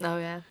lot. Oh,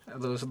 yeah.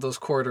 Those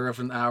quarter of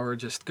an hour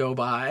just go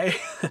by.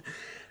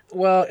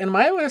 Well, in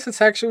my list,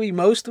 it's actually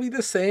mostly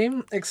the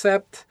same,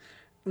 except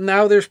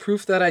now there's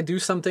proof that I do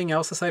something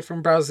else aside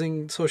from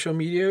browsing social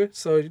media.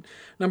 So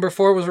number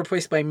 4 was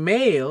replaced by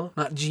Mail,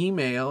 not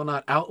Gmail,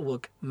 not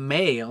Outlook,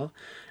 Mail.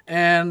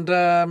 And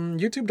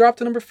YouTube dropped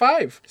to number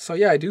 5. So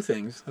yeah, I do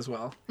things as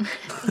well.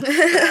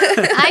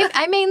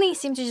 I mainly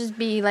seem to just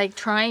be like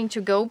trying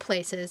to go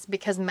places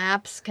because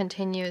Maps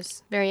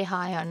continues very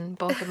high on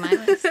both of my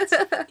lists.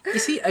 You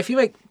see, I feel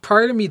like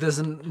part of me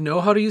doesn't know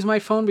how to use my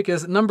phone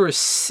because number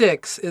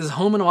 6 is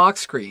home and lock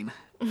screen.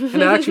 And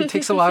it actually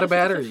takes a lot of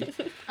battery.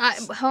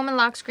 Home and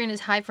lock screen is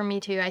high for me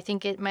too. I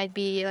think it might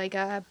be like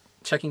a...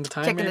 Checking the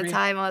time, Checking maybe? the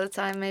time all the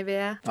time, maybe,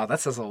 yeah. Oh, that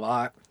says a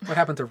lot. What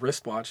happened to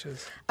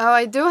wristwatches? Oh,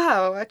 I do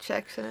have a watch,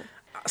 actually.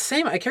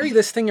 Same. I carry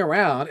this thing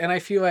around, and I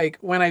feel like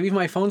when I leave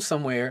my phone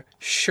somewhere,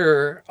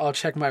 sure, I'll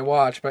check my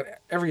watch, but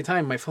every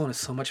time my phone is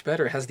so much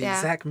better. It has the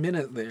exact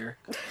minute there.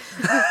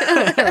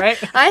 Right?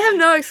 I have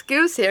no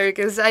excuse here,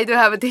 because I do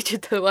have a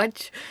digital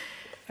watch.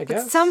 I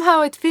guess. But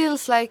somehow it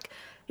feels like,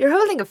 you're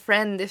holding a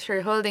friend if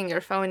you're holding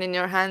your phone in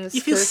your hands.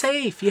 You feel 'cause-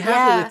 safe. You have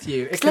Yeah. it with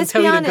you. It 'Cause can let's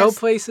tell be you to go honest.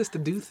 places, to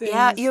do things.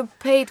 Yeah, you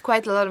paid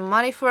quite a lot of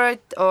money for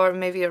it, or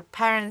maybe your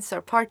parents or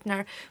partner,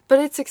 but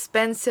it's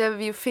expensive.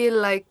 You feel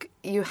like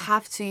you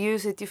have to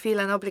use it. You feel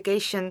an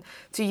obligation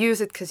to use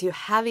it because you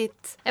have it.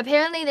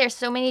 Apparently, there's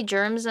so many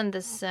germs on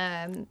this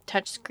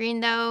touch screen,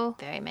 though.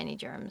 Very many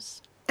germs.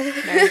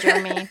 Very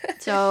germy.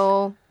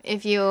 So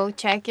if you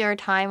check your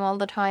time all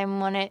the time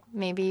on it,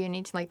 maybe you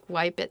need to like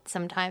wipe it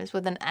sometimes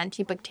with an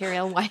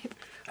antibacterial wipe.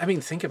 I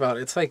mean, think about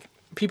it. It's like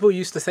people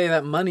used to say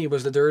that money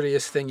was the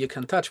dirtiest thing you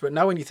can touch. But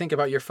now when you think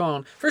about your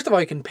phone, first of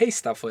all, you can pay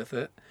stuff with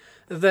it.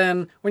 Then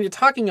when you're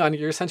talking on it,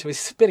 you're essentially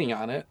spitting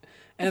on it.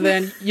 And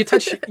then you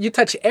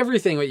touch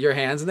everything with your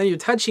hands. And then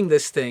you're touching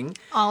this thing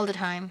All the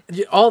time.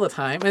 all the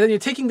time. And then you're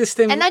taking this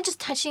thing. And not just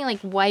touching, like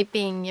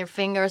wiping your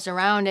fingers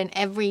around in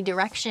every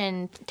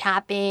direction,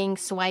 tapping,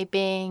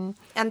 swiping.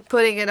 And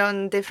putting it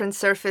on different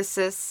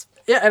surfaces.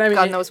 Yeah, and I mean,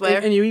 God knows where.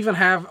 And you even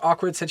have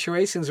awkward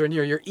situations when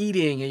you're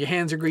eating and your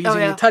hands are greasy Oh, and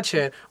yeah. you touch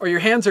it, or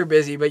your hands are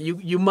busy, but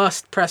you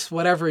must press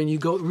whatever and you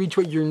go reach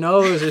with your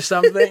nose or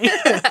something.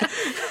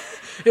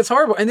 It's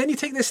horrible. And then you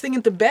take this thing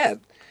into bed,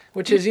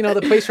 which is,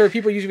 the place where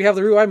people usually have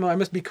the rule, I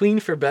must be clean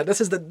for bed. This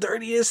is the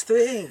dirtiest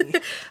thing.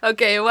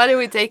 Okay, what do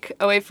we take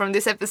away from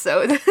this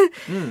episode?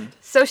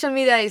 Social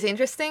media is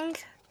interesting.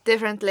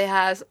 Definitely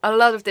has a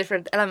lot of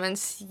different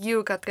elements.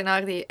 You, Katrin,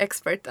 are the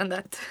expert on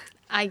that.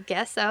 I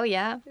guess so,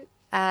 yeah.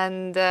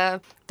 And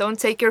don't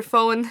take your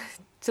phone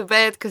to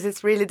bed because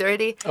it's really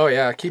dirty. Oh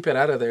yeah, keep it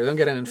out of there. Don't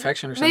get an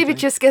infection or something. Maybe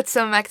just get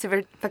some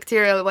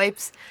antibacterial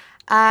wipes.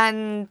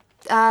 And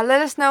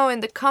let us know in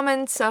the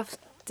comments of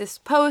this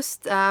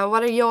post,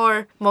 what are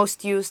your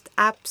most used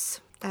apps?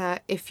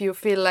 If you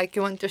feel like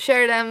you want to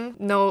share them,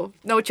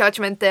 no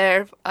judgment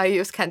there. I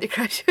use Candy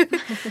Crush.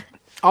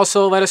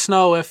 Also, let us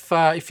know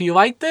if you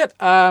liked it,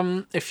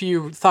 if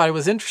you thought it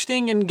was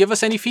interesting, and give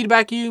us any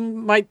feedback you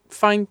might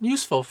find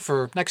useful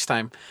for next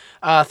time.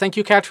 Thank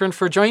you, Katrin,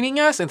 for joining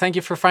us, and thank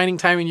you for finding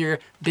time in your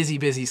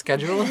busy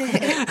schedule.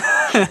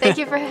 Thank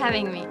you for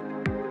having me.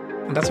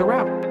 And that's a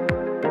wrap.